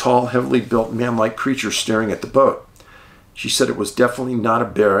watched a tall, heavily built man-like creature staring at the boat. She said it was definitely not a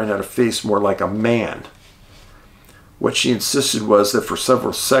bear and had a face more like a man. What she insisted was that for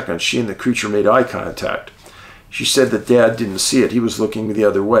several seconds she and the creature made eye contact. She said that Dad didn't see it. He was looking the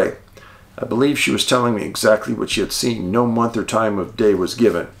other way. I believe she was telling me exactly what she had seen. No month or time of day was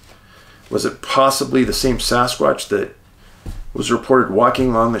given. Was it possibly the same Sasquatch that was reported walking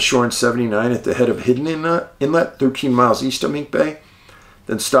along the shore in 79 at the head of Hidden Inlet, 13 miles east of Mink Bay,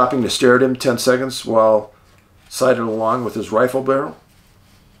 then stopping to stare at him 10 seconds while sidled along with his rifle barrel?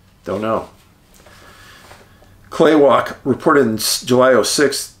 Don't know. Claywalk, reported in July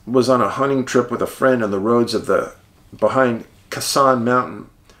 06, was on a hunting trip with a friend on the roads of the behind Kassan Mountain,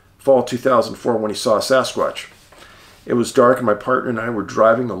 fall 2004, when he saw a Sasquatch. It was dark and my partner and I were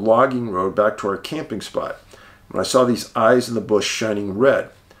driving the logging road back to our camping spot when I saw these eyes in the bush shining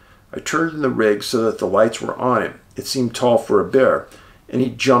red. I turned in the rig so that the lights were on him. It seemed tall for a bear, and he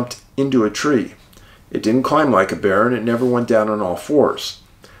jumped into a tree. It didn't climb like a bear, and it never went down on all fours.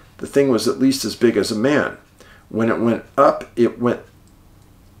 The thing was at least as big as a man. When it went up, it went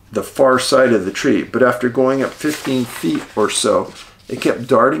the far side of the tree, but after going up 15 feet or so, it kept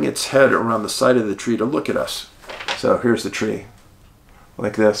darting its head around the side of the tree to look at us. So here's the tree,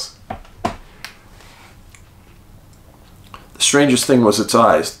 like this. The strangest thing was its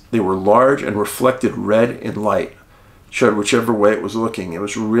eyes. They were large and reflected red in light, showed whichever way it was looking. It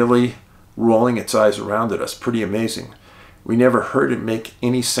was really rolling its eyes around at us. Pretty amazing. We never heard it make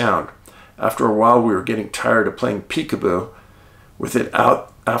any sound. After a while, we were getting tired of playing peekaboo with it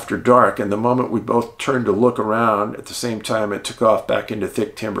out after dark, and the moment we both turned to look around at the same time, it took off back into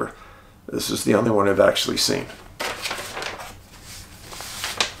thick timber. This is the only one I've actually seen.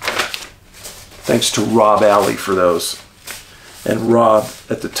 Thanks to Rob Alley for those. And Rob,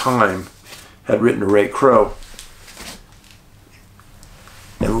 at the time, had written to Ray Crow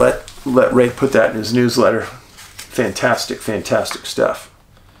and let Ray put that in his newsletter. Fantastic, fantastic stuff.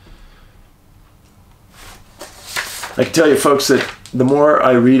 I can tell you, folks, that the more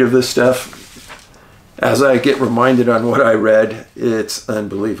I read of this stuff, as I get reminded on what I read, it's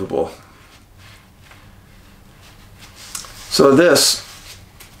unbelievable. So this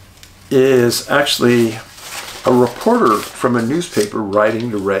is actually a reporter from a newspaper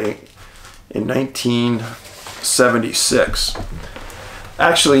writing to Ray in 1976.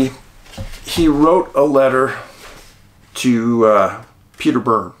 Actually, he wrote a letter to Peter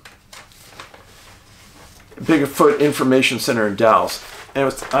Byrne, Bigfoot Information Center in Dallas.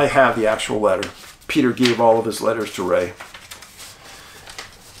 And I have the actual letter. Peter gave all of his letters to Ray.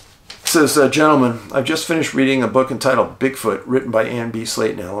 It says, "Gentlemen, I've just finished reading a book entitled Bigfoot, written by Ann B.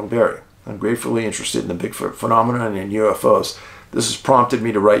 Slate and Ellen Berry. I'm gratefully interested in the Bigfoot phenomenon and UFOs. This has prompted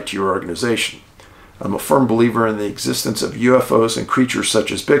me to write to your organization. I'm a firm believer in the existence of UFOs and creatures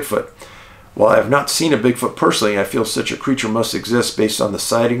such as Bigfoot. While I have not seen a Bigfoot personally, I feel such a creature must exist based on the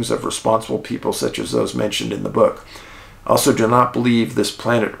sightings of responsible people such as those mentioned in the book. I also do not believe this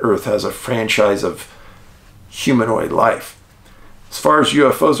planet Earth has a franchise of humanoid life. As far as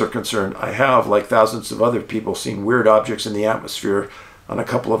UFOs are concerned, I have, like thousands of other people, seen weird objects in the atmosphere on a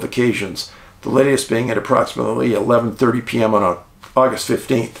couple of occasions. the latest being at approximately 11:30 p.m. on August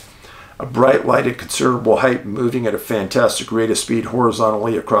 15th. A bright light at considerable height moving at a fantastic rate of speed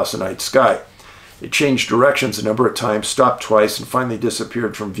horizontally across the night sky. It changed directions a number of times, stopped twice, and finally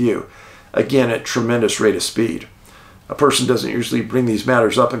disappeared from view, again at tremendous rate of speed. A person doesn't usually bring these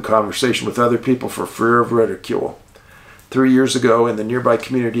matters up in conversation with other people for fear of ridicule. 3 years ago, in the nearby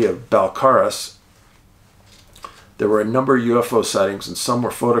community of Balcarres, there were a number of UFO sightings, and some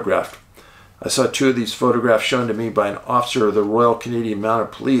were photographed. I saw 2 of these photographs shown to me by an officer of the Royal Canadian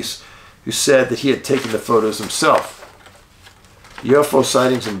Mounted Police who said that he had taken the photos himself. UFO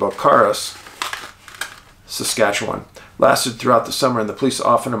sightings in Balcarres, Saskatchewan, lasted throughout the summer, and the police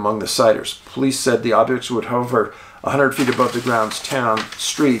often among the sighters. Police said the objects would hover 100 feet above the ground's town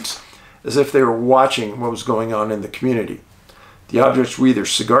streets as if they were watching what was going on in the community. The objects were either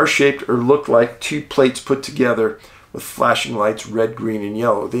cigar-shaped or looked like 2 plates put together with flashing lights, red, green, and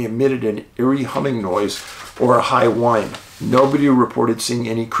yellow. They emitted an eerie humming noise or a high whine. Nobody reported seeing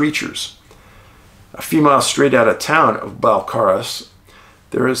any creatures. A few miles straight out of town of Balcarres,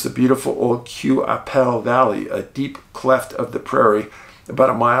 there is the beautiful old Qu'Appelle Valley, a deep cleft of the prairie about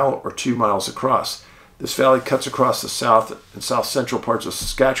a mile or 2 miles across. This valley cuts across the south and south-central parts of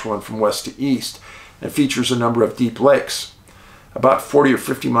Saskatchewan from west to east and features a number of deep lakes. About 40 or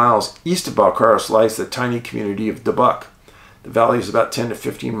 50 miles east of Balcarres lies the tiny community of Dubuque. The valley is about 10 to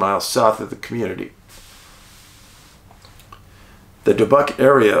 15 miles south of the community. The Dubuque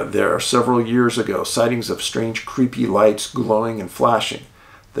area, there several years ago, sightings of strange creepy lights glowing and flashing.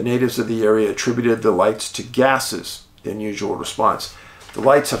 The natives of the area attributed the lights to gases, the unusual response. The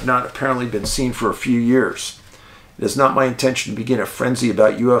lights have not apparently been seen for a few years. It is not my intention to begin a frenzy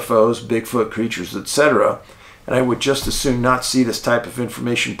about UFOs, Bigfoot creatures, etc., and I would just as soon not see this type of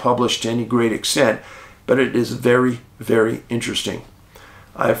information published to any great extent, but it is very, very interesting.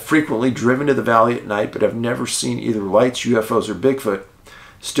 I have frequently driven to the valley at night, but have never seen either lights, UFOs, or Bigfoot.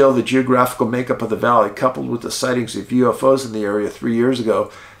 Still, the geographical makeup of the valley, coupled with the sightings of UFOs in the area 3 years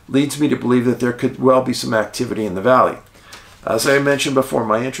ago, leads me to believe that there could well be some activity in the valley. As I mentioned before,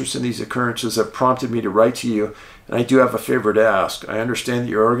 my interest in these occurrences have prompted me to write to you, and I do have a favor to ask. I understand that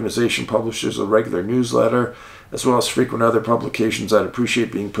your organization publishes a regular newsletter, as well as frequent other publications. I'd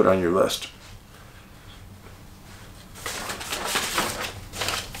appreciate being put on your list.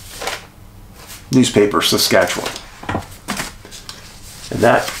 Newspaper, Saskatchewan. And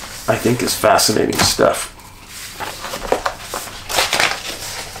that, I think, is fascinating stuff.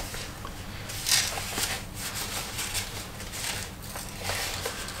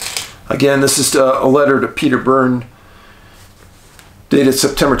 Again, this is a letter to Peter Byrne, dated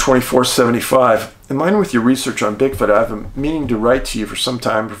September 24, 75. In line with your research on Bigfoot, I have been meaning to write to you for some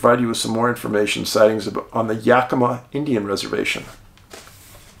time, provide you with some more information, sightings on the Yakima Indian Reservation.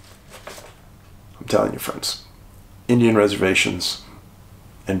 I'm telling you, friends, Indian reservations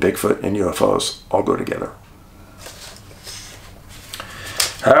and Bigfoot and UFOs all go together.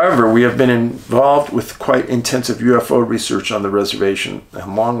 However, we have been involved with quite intensive UFO research on the reservation,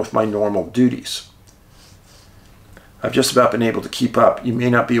 along with my normal duties. I've just about been able to keep up. You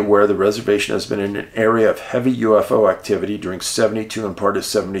may not be aware the reservation has been in an area of heavy UFO activity during 72 and part of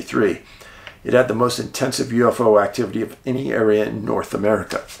 73. It had the most intensive UFO activity of any area in North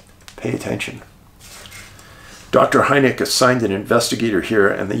America. Pay attention. Dr. Hynek assigned an investigator here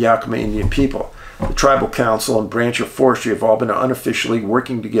and the Yakima Indian people. The Tribal Council and Branch of Forestry have all been unofficially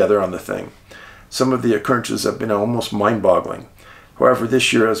working together on the thing. Some of the occurrences have been almost mind-boggling. However,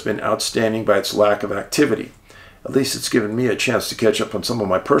 this year has been outstanding by its lack of activity. At least it's given me a chance to catch up on some of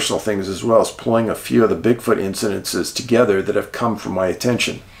my personal things, as well as pulling a few of the Bigfoot incidences together that have come from my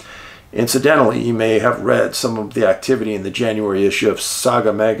attention. Incidentally, you may have read some of the activity in the January issue of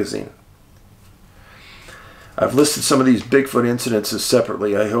Saga magazine. I've listed some of these Bigfoot incidences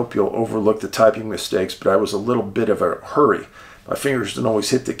separately. I hope you'll overlook the typing mistakes, but I was a little bit of a hurry. My fingers didn't always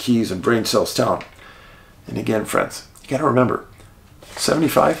hit the keys and brain cells tell them. And again, friends, you got to remember,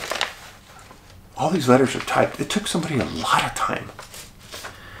 75, all these letters are typed. It took somebody a lot of time.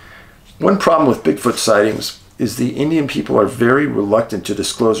 One problem with Bigfoot sightings is the Indian people are very reluctant to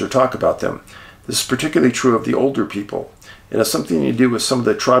disclose or talk about them. This is particularly true of the older people. It has something to do with some of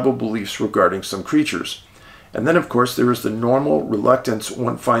the tribal beliefs regarding some creatures. And then, of course, there is the normal reluctance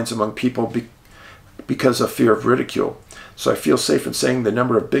one finds among people because of fear of ridicule. So I feel safe in saying the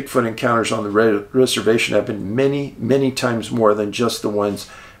number of Bigfoot encounters on the reservation have been many, many times more than just the ones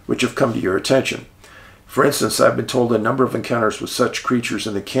which have come to your attention. For instance, I've been told a number of encounters with such creatures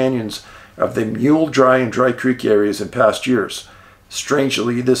in the canyons of the Mule Dry and Dry Creek areas in past years.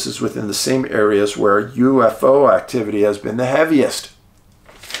 Strangely, this is within the same areas where UFO activity has been the heaviest.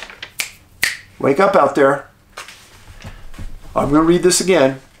 Wake up out there. I'm going to read this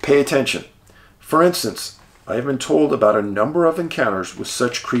again. Pay attention. For instance, I have been told about a number of encounters with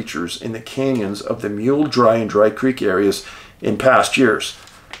such creatures in the canyons of the Mule Dry and Dry Creek areas in past years.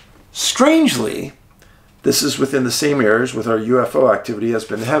 Strangely, this is within the same areas with our UFO activity has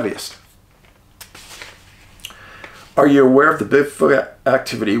been the heaviest. Are you aware of the Bigfoot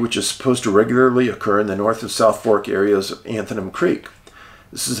activity which is supposed to regularly occur in the North and South Fork areas of Anthem Creek?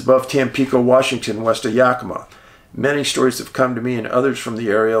 This is above Tampico, Washington, west of Yakima. Many stories have come to me and others from the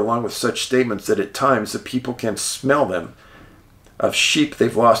area along with such statements that at times the people can smell them, of sheep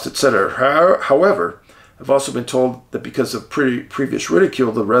they've lost, etc. However, I've also been told that because of previous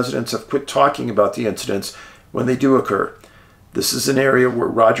ridicule, the residents have quit talking about the incidents when they do occur. This is an area where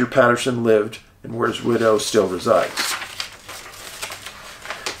Roger Patterson lived and where his widow still resides.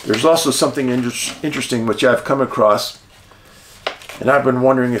 There's also something interesting which I've come across, and I've been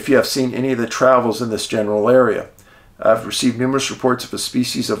wondering if you have seen any of the travels in this general area. I've received numerous reports of a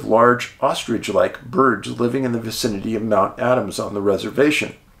species of large ostrich-like birds living in the vicinity of Mount Adams on the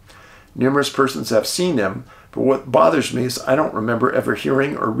reservation. Numerous persons have seen them, but what bothers me is I don't remember ever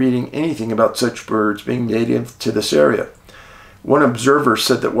hearing or reading anything about such birds being native to this area. One observer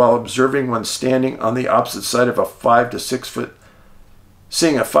said that while observing one standing on the opposite side of a 5 to 6 foot,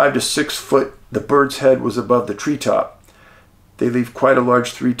 seeing a 5 to 6 foot, the bird's head was above the treetop. They leave quite a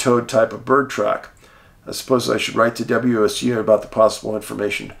large three-toed type of bird track. I suppose I should write to WSU about the possible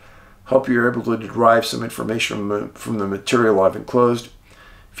information. Hope you're able to derive some information from the material I've enclosed.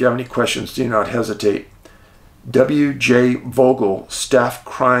 If you have any questions, do not hesitate. W.J. Vogel, Staff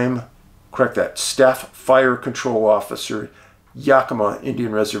Fire Control Officer, Yakima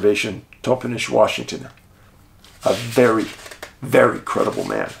Indian Reservation, Toppenish, Washington. A very, very credible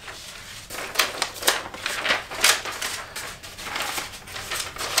man.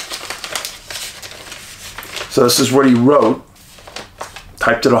 So this is what he wrote.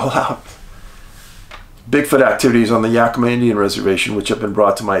 Typed it all out. Bigfoot activities on the Yakima Indian Reservation, which have been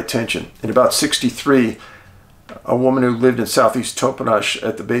brought to my attention. In about '63, a woman who lived in southeast Toppenish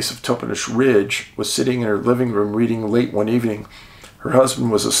at the base of Toppenish Ridge was sitting in her living room reading late one evening. Her husband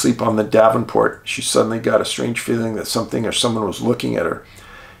was asleep on the Davenport. She suddenly got a strange feeling that something or someone was looking at her.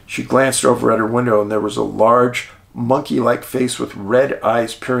 She glanced over at her window and there was a large, monkey-like face with red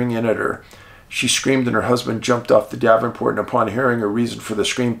eyes peering in at her. She screamed and her husband jumped off the Davenport, and upon hearing her reason for the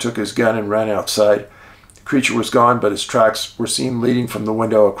scream, took his gun and ran outside. The creature was gone, but his tracks were seen leading from the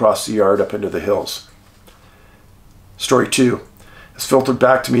window across the yard up into the hills. Story 2. It's filtered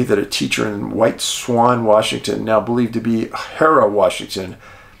back to me that a teacher in White Swan, Washington, now believed to be Hara, Washington,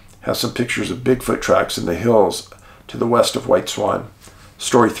 has some pictures of Bigfoot tracks in the hills to the west of White Swan.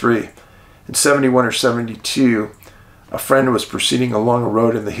 Story 3. In 71 or 72, a friend was proceeding along a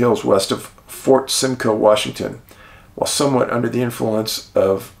road in the hills west of Fort Simcoe, Washington. While somewhat under the influence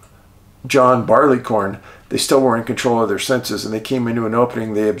of John Barleycorn, they still were in control of their senses, and they came into an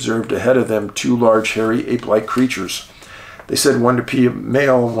opening. They observed ahead of them two large, hairy, ape-like creatures. They said one to be a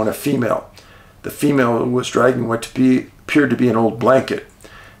male and one a female. The female was dragging what appeared to be an old blanket.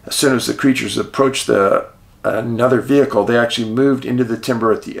 As soon as the creatures approached another vehicle, they actually moved into the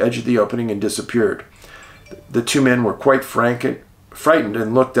timber at the edge of the opening and disappeared. The two men were quite frightened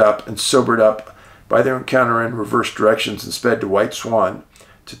and looked up and sobered up by their encounter in reverse directions and sped to White Swan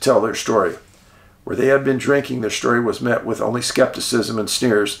to tell their story. Where they had been drinking, their story was met with only skepticism and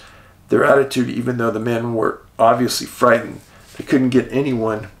sneers. Their attitude, even though the men were obviously frightened, they couldn't get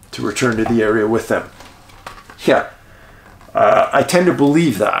anyone to return to the area with them. Yeah, I tend to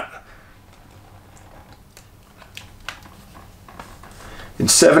believe that. In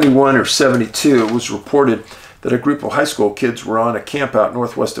 71 or 72, it was reported that a group of high school kids were on a campout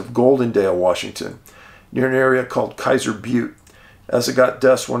northwest of Goldendale, Washington, near an area called Kaiser Butte. As it got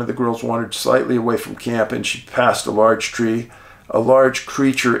dusk, one of the girls wandered slightly away from camp and she passed a large tree. A large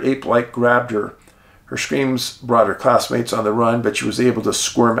creature, ape-like, grabbed her. Her screams brought her classmates on the run, but she was able to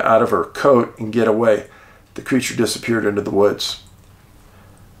squirm out of her coat and get away. The creature disappeared into the woods.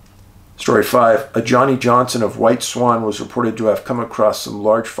 Story 5. A Johnny Johnson of White Swan was reported to have come across some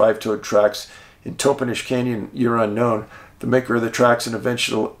large five-toed tracks in Toppenish Canyon, year unknown. The maker of the tracks had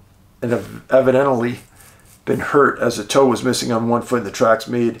evidently been hurt, as a toe was missing on one foot and the tracks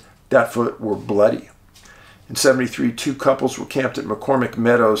made that foot were bloody. In 73, two couples were camped at McCormick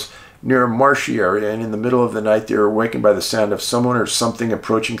Meadows near a marshy area, and in the middle of the night they were awakened by the sound of someone or something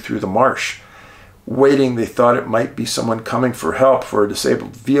approaching through the marsh. Waiting, they thought it might be someone coming for help for a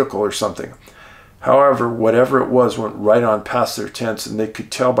disabled vehicle or something. However, whatever it was went right on past their tents, and they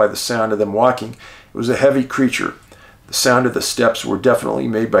could tell by the sound of them walking it was a heavy creature. The sound of the steps were definitely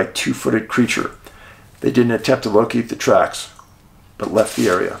made by a two-footed creature. They didn't attempt to locate the tracks, but left the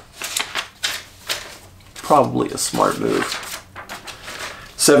area. Probably a smart move.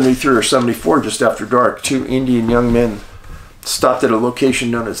 73 or 74, just after dark, two Indian young men stopped at a location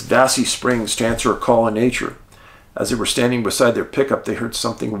known as Vassy Springs to answer a call in nature. As they were standing beside their pickup, they heard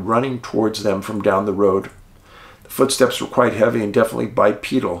something running towards them from down the road. The footsteps were quite heavy and definitely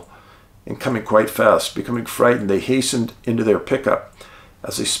bipedal and coming quite fast. Becoming frightened, they hastened into their pickup.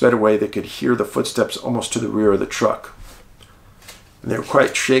 As they sped away, they could hear the footsteps almost to the rear of the truck. And they were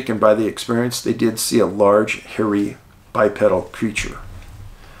quite shaken by the experience. They did see a large, hairy, bipedal creature.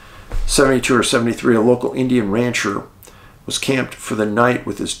 72 or 73, a local Indian rancher was camped for the night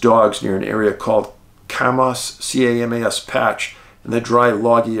with his dogs near an area called Camas, C-A-M-A-S Patch, in the dry,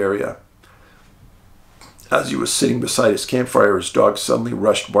 loggy area. As he was sitting beside his campfire, his dog suddenly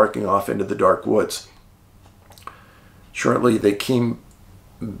rushed barking off into the dark woods. Shortly, they came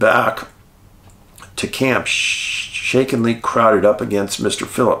back to camp, shakenly crowded up against Mr.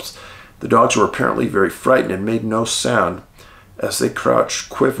 Phillips. The dogs were apparently very frightened and made no sound as they crouched,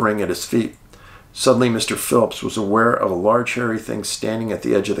 quivering at his feet. Suddenly, Mr. Phillips was aware of a large, hairy thing standing at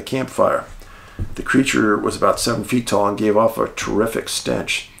the edge of the campfire. The creature was about 7 feet tall and gave off a terrific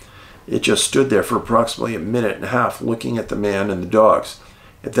stench. It just stood there for approximately a minute and a half, looking at the man and the dogs.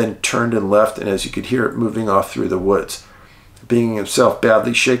 It then turned and left, and as you could hear it moving off through the woods. Being himself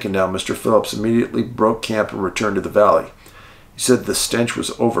badly shaken now, Mr. Phillips immediately broke camp and returned to the valley. He said the stench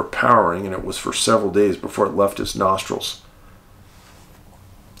was overpowering, and it was for several days before it left his nostrils.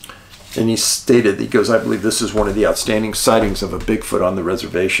 And he stated, he goes, "I believe this is one of the outstanding sightings of a Bigfoot on the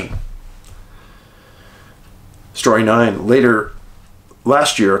reservation." Story 9.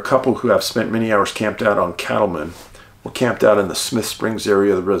 Last year, a couple who have spent many hours camped out on cattlemen were camped out in the Smith Springs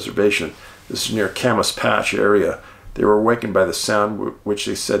area of the reservation. This is near Camas Patch area. They were awakened by the sound which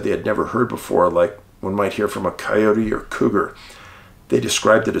they said they had never heard before, like one might hear from a coyote or cougar. They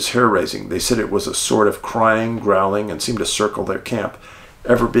described it as hair-raising. They said it was a sort of crying, growling, and seemed to circle their camp.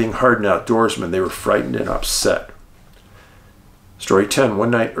 Ever being hardened outdoorsmen, they were frightened and upset. Story 10.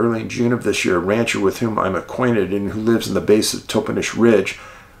 One night early in June of this year, a rancher with whom I'm acquainted and who lives in the base of Topanish Ridge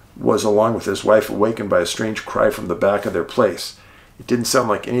was, along with his wife, awakened by a strange cry from the back of their place. It didn't sound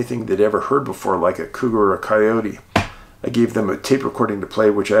like anything they'd ever heard before, like a cougar or a coyote. I gave them a tape recording to play,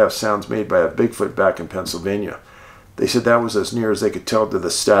 which I have sounds made by a Bigfoot back in Pennsylvania. They said that was as near as they could tell to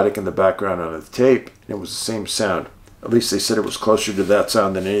the static in the background on the tape, and it was the same sound. At least they said it was closer to that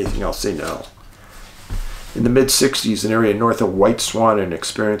sound than anything else they know. In the mid-60s, an area north of White Swan had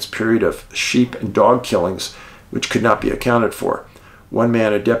experienced a period of sheep and dog killings which could not be accounted for. One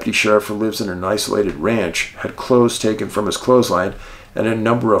man, a deputy sheriff who lives in an isolated ranch, had clothes taken from his clothesline and a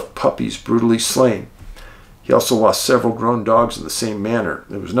number of puppies brutally slain. He also lost several grown dogs in the same manner.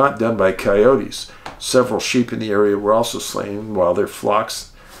 It was not done by coyotes. Several sheep in the area were also slain, while their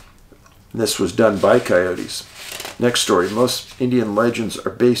flocks. This was done by coyotes. Next story. Most Indian legends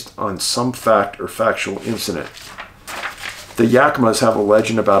are based on some fact or factual incident. The Yakimas have a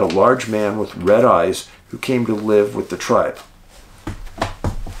legend about a large man with red eyes who came to live with the tribe.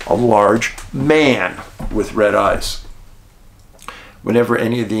 A large man with red eyes. Whenever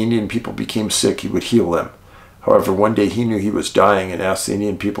any of the Indian people became sick, he would heal them. However, one day he knew he was dying and asked the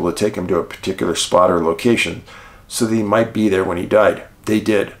Indian people to take him to a particular spot or location so that he might be there when he died. They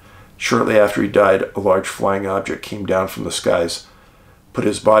did. Shortly after he died, a large flying object came down from the skies, put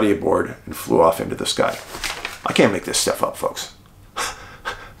his body aboard, and flew off into the sky. I can't make this stuff up, folks.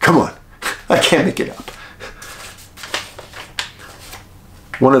 Come on. I can't make it up.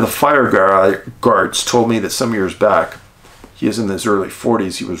 One of the fire guards told me that some years back, he is in his early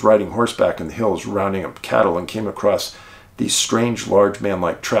 40s, he was riding horseback in the hills rounding up cattle and came across these strange, large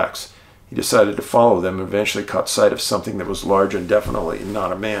man-like tracks. He decided to follow them and eventually caught sight of something that was large and definitely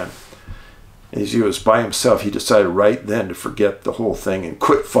not a man. As he was by himself, he decided right then to forget the whole thing and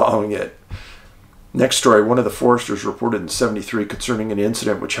quit following it. Next story, one of the foresters reported in 73 concerning an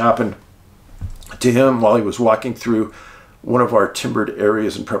incident which happened to him while he was walking through one of our timbered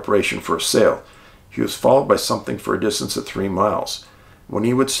areas in preparation for a sale. He was followed by something for a distance of 3 miles. When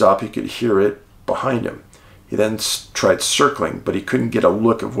he would stop, he could hear it behind him. He then tried circling, but he couldn't get a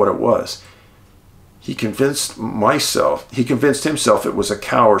look of what it was. He convinced himself it was a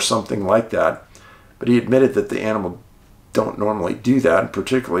cow or something like that, but he admitted that the animal don't normally do that, and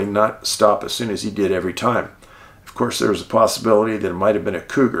particularly not stop as soon as he did every time. Of course, there was a possibility that it might have been a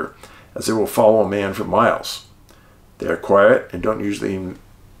cougar, as they will follow a man for miles. They are quiet and don't usually.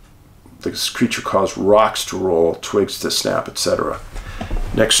 This creature caused rocks to roll, twigs to snap, etc.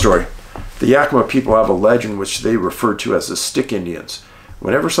 Next story. The Yakima people have a legend which they refer to as the Stick Indians.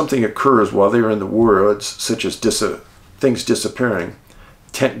 Whenever something occurs while they are in the woods, such as things disappearing,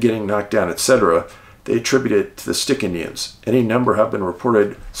 tent getting knocked down, etc., they attribute it to the Stick Indians. Any number have been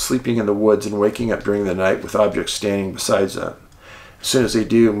reported sleeping in the woods and waking up during the night with objects standing beside them. As soon as they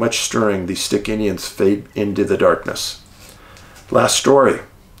do much stirring, these Stick Indians fade into the darkness. Last story.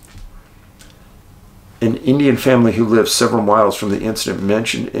 An Indian family who lived several miles from the incident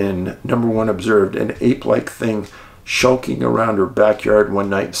mentioned in number 1 observed an ape-like thing skulking around her backyard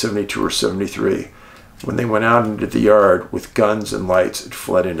one night in 72 or 73. When they went out into the yard with guns and lights, it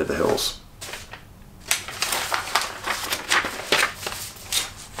fled into the hills.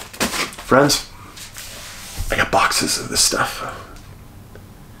 Friends, I got boxes of this stuff.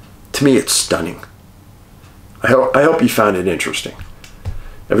 To me, it's stunning. I hope you found it interesting.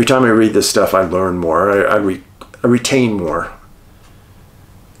 Every time I read this stuff, I learn more. I retain more.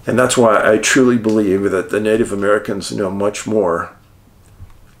 And that's why I truly believe that the Native Americans know much more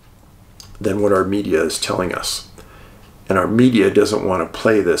than what our media is telling us. And our media doesn't want to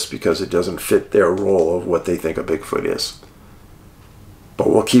play this because it doesn't fit their role of what they think a Bigfoot is. But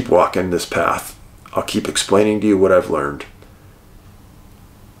we'll keep walking this path. I'll keep explaining to you what I've learned.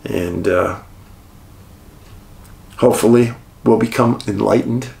 And hopefully we'll become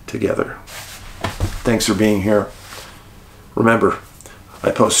enlightened together. Thanks for being here. Remember, I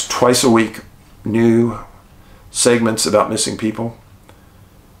post twice a week new segments about missing people.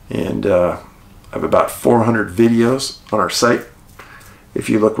 And I have about 400 videos on our site. If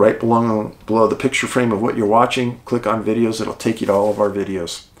you look right below the picture frame of what you're watching, click on videos. It'll take you to all of our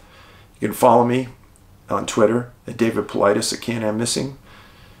videos. You can follow me on Twitter at David Paulides at Can-Am Missing.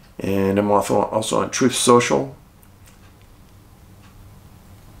 And I'm also on Truth Social.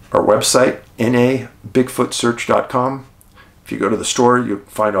 Our website, nabigfootsearch.com. If you go to the store, you'll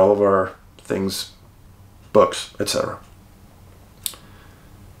find all of our things, books, etc.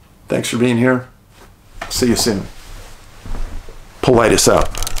 Thanks for being here. See you soon. Paulides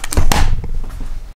out.